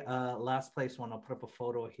my last place one, I'll put up a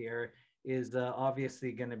photo here, is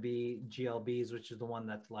obviously going to be GLB's, which is the one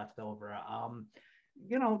that's left over.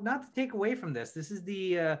 You know, not to take away from this. This is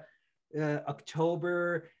the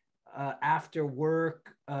October after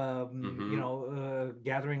work, you know,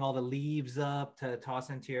 gathering all the leaves up to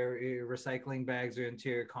toss into your recycling bags or into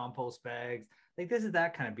your compost bags. Like this is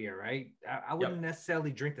that kind of beer, right? I wouldn't necessarily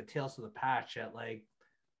drink the Tales of the Patch at like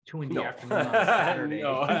 2 in the afternoon on a Saturday.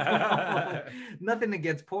 Nothing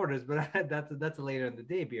against porters, but that's a later in the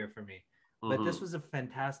day beer for me. But this was a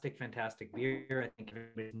fantastic beer. I think if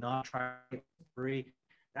anybody's not tried it,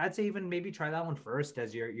 I'd say even maybe try that one first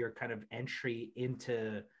as your kind of entry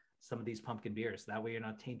into some of these pumpkin beers. That way you're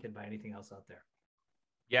not tainted by anything else out there.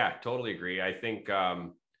 Yeah, totally agree. I think,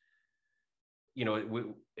 you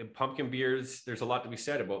know, in pumpkin beers, there's a lot to be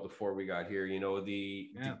said about the 4 we got here. You know,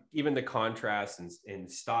 even the contrast in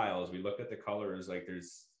styles, we look at the colors, like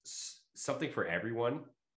there's something for everyone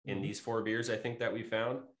in these 4 beers, I think, that we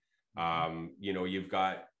found. You know, you've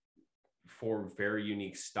got 4 very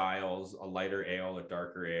unique styles: a lighter ale, a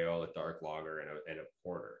darker ale, a dark lager, and a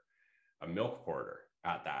porter, a milk porter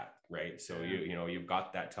at that, right? So you know, you've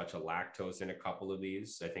got that touch of lactose in a couple of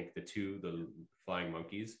these. I think the Flying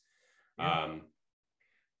Monkeys.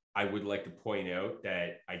 I would like to point out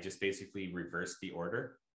that I just basically reversed the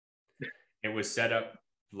order. It was set up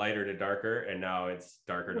lighter to darker, and now it's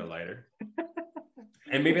darker to lighter.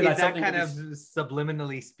 And maybe that's that kind of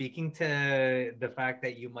subliminally speaking to the fact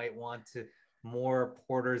that you might want more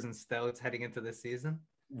porters and stouts heading into the season.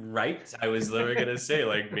 Right. I was literally going to say,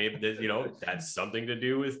 like, maybe that, you know, that's something to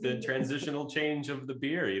do with the transitional change of the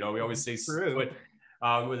beer. You know, we always say with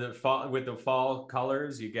the fall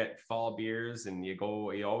colors, you get fall beers, and you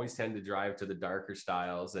always tend to drive to the darker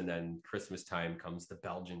styles, and then Christmas time comes the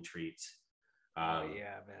Belgian treats.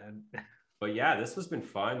 Yeah, man. But yeah, this has been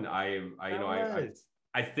fun.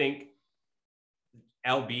 I think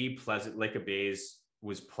LB Lake of Bays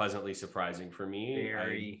was pleasantly surprising for me.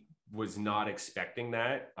 Very. I was not expecting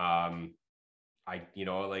that. I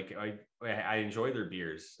enjoy their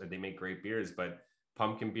beers. They make great beers, but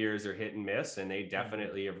pumpkin beers are hit and miss, and they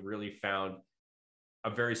definitely have really found a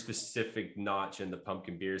very specific notch in the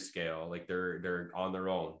pumpkin beer scale. Like they're on their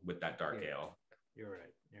own with that dark ale. You're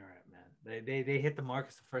right, man. They hit the mark.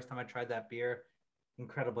 It's the first time I tried that beer.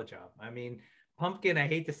 Incredible job. I mean, pumpkin, I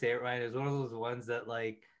hate to say it, Ryan, is one of those ones that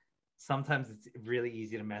like sometimes it's really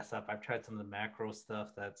easy to mess up. I've tried some of the macro stuff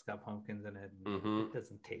that's got pumpkins in it. It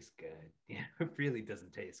doesn't taste good. Yeah, it really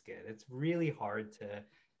doesn't taste good. It's really hard to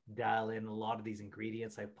dial in a lot of these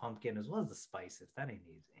ingredients like pumpkin as well as the spices. That ain't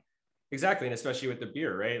easy. Exactly, and especially with the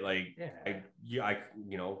beer, right? Like,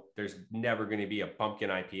 you know, there's never going to be a pumpkin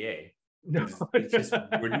IPA. No, it just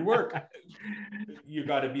wouldn't work. You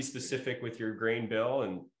got to be specific with your grain bill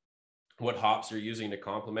and what hops you're using to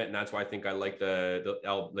complement, and that's why I think I like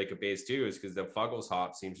the Lake of Bays too, is because the Fuggles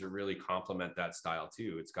hop seems to really complement that style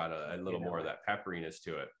too. It's got a little more of that pepperiness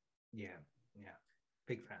to it. Yeah,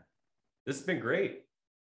 big fan. This has been great.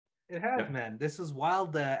 It has, man. This is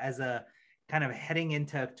wild as a kind of heading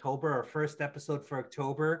into October, our first episode for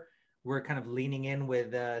October, we're kind of leaning in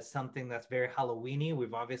with something that's very Halloweeny.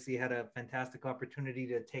 We've obviously had a fantastic opportunity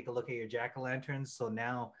to take a look at your jack-o'-lanterns. So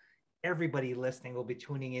now everybody listening will be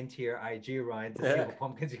tuning into your IG, Ryan, to see what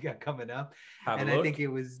pumpkins you got coming up. Have and a look. I think it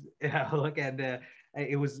was look, and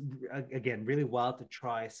it was again really wild to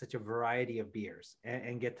try such a variety of beers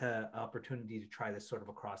and get the opportunity to try this sort of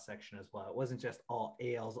a cross section as well. It wasn't just all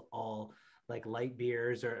ales, all like light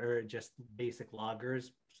beers or just basic lagers.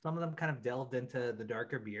 Some of them kind of delved into the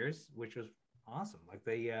darker beers, which was awesome. Like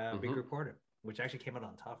the Big Reporter, which actually came out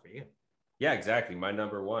on top for you. Yeah, exactly. My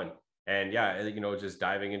number one. And yeah, you know, just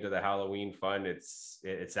diving into the Halloween fun. It's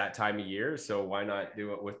that time of year, so why not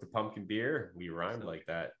do it with the pumpkin beer? We rhymed like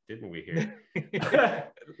that, didn't we? Here,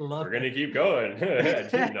 we're gonna keep going.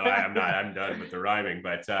 No, I'm not. I'm done with the rhyming.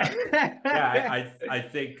 But yeah, I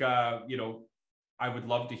think you know, I would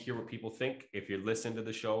love to hear what people think. If you listen to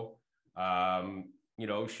the show, you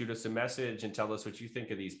know, shoot us a message and tell us what you think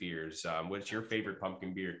of these beers. What's your favorite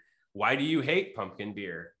pumpkin beer? Why do you hate pumpkin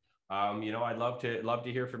beer? You know, I'd love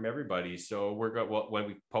to hear from everybody. So we're going, well, when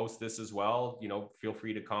we post this as well, you know, feel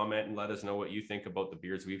free to comment and let us know what you think about the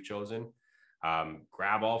beers we've chosen.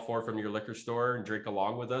 Grab all 4 from your liquor store and drink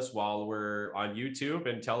along with us while we're on YouTube,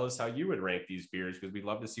 and tell us how you would rank these beers, because we'd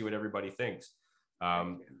love to see what everybody thinks.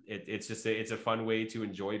 It's just it's a fun way to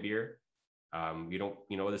enjoy beer. You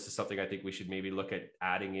know, this is something I think we should maybe look at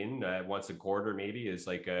adding in once a quarter, maybe, is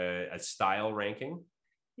like a style ranking.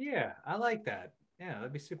 Yeah, I like that. Yeah,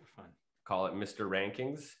 that'd be super fun. Call it Mr.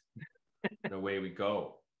 Rankings. And away we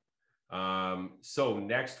go. So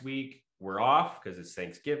next week we're off because it's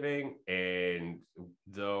Thanksgiving. And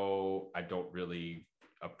though I don't really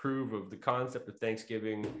approve of the concept of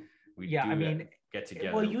Thanksgiving, we get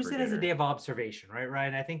together. Well, use it as a day of observation, right,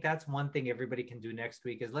 Ryan? I think that's one thing everybody can do next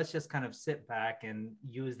week is let's just kind of sit back and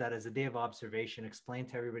use that as a day of observation, explain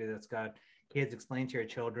to everybody that's got kids, explain to your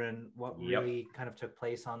children what really kind of took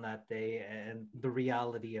place on that day and the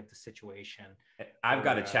reality of the situation. I've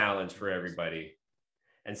got a challenge for everybody.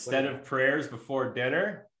 Instead of prayers before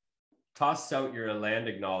dinner, toss out your land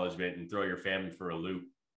acknowledgement and throw your family for a loop.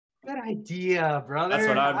 Good idea, brother. That's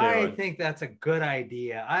what I'm doing. I think that's a good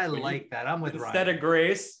idea. I like that. I'm with Ryan. Instead of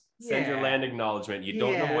grace, send your land acknowledgement. You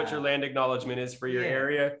don't know what your land acknowledgement is for your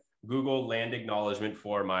area? Google land acknowledgement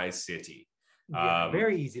for my city.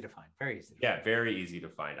 Very easy to find. Very easy. Very easy to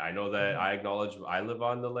find. I know that I acknowledge I live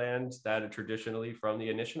on the land that are traditionally from the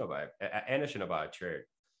Anishinaabe Church.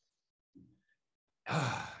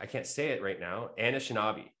 I can't say it right now.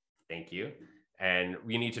 Anishinaabe. Thank you. And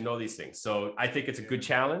we need to know these things. So I think it's a good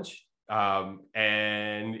challenge.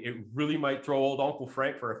 And it really might throw old Uncle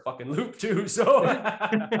Frank for a fucking loop too. So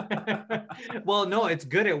well, no, it's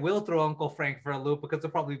good. It will throw Uncle Frank for a loop because they'll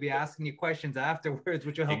probably be asking you questions afterwards,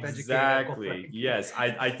 which will help educate Uncle Frank. Yes.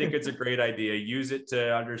 I think it's a great idea. Use it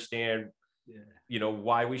to understand, you know,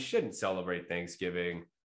 why we shouldn't celebrate Thanksgiving.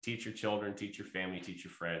 Teach your children, teach your family, teach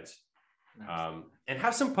your friends. And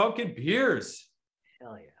have some pumpkin beers.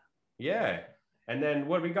 Hell yeah. Yeah. And then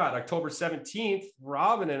what we got? October 17th,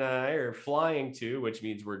 Robin and I are flying to, which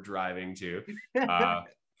means we're driving to,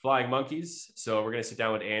 Flying Monkeys. So we're going to sit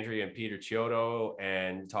down with Andrea and Peter Chiodo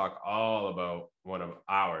and talk all about one of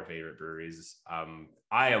our favorite breweries.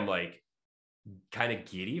 I am like kind of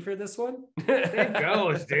giddy for this one. Same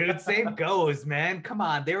goes, dude. Same goes, man. Come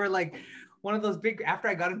on. They were like one of those big, after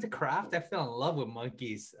I got into craft, I fell in love with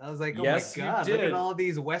Monkeys. I was like, oh my God, look at all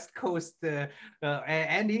these West Coast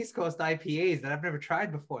and East Coast IPAs that I've never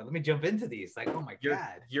tried before. Let me jump into these. Like, oh my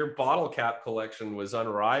God. Your bottle cap collection was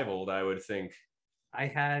unrivaled, I would think. I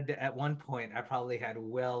had, at one point, I probably had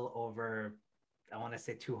well over, I want to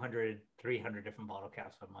say 200, 300 different bottle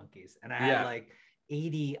caps from Monkeys. And I had like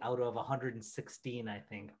 80 out of 116, I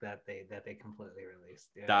think, that they completely released.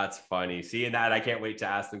 Yeah. That's funny. Seeing that, I can't wait to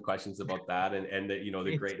ask them questions about that and the, you know,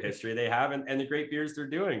 the great history they have and the great beers they're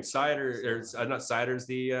doing. Cider, or not ciders,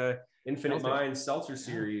 the Infinite Minds Seltzer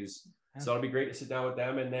series. Yeah. So it'll be great to sit down with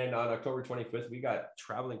them. And then on October 25th, we got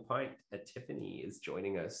Traveling Pint at Tiffany is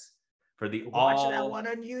joining us for the Watch that one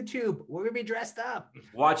on YouTube. We're gonna be dressed up.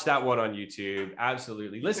 Watch that one on YouTube.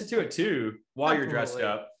 Absolutely. Listen to it too while you're dressed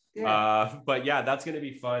up. Yeah. But yeah, that's going to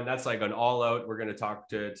be fun. That's like an all out. We're going to talk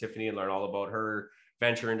to Tiffany and learn all about her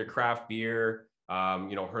venture into craft beer.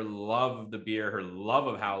 You know, her love of the beer, her love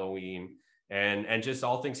of Halloween, and just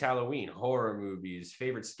all things Halloween, horror movies,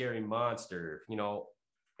 favorite scary monster. You know,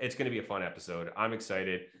 it's going to be a fun episode. I'm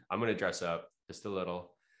excited. I'm going to dress up just a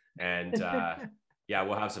little, and yeah,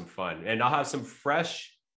 we'll have some fun. And I'll have some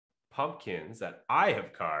fresh pumpkins that I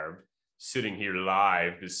have carved sitting here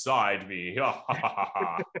live beside me.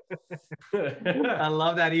 I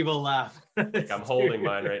love that evil laugh. Like I'm holding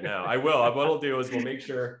mine right now. I will. What I'll do is we'll make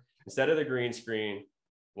sure instead of the green screen,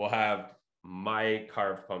 we'll have my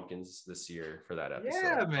carved pumpkins this year for that episode.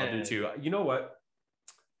 Yeah, man. I'll do two. You know what?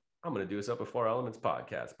 I'm going to do this up a Four Elements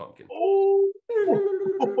podcast pumpkin. Oh.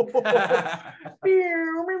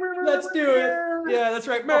 Let's do it. Yeah, that's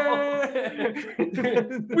right.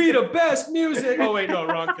 We the best music. Oh, wait, no,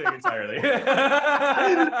 wrong thing entirely.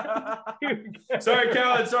 Sorry,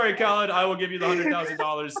 Khaled. I will give you the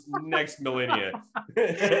 $100,000 next millennia.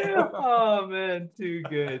 Oh, man, too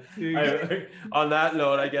good. On that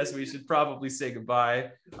note, I guess we should probably say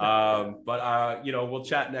goodbye. But we'll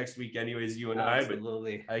chat next week anyways, you and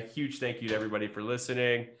Absolutely. I. But a huge thank you to everybody for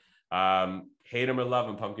listening. Hate them or love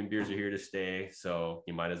them, pumpkin beers are here to stay, so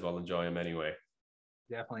you might as well enjoy them anyway.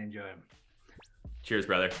 Definitely enjoy them. Cheers,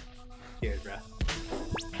 brother. Cheers, bro.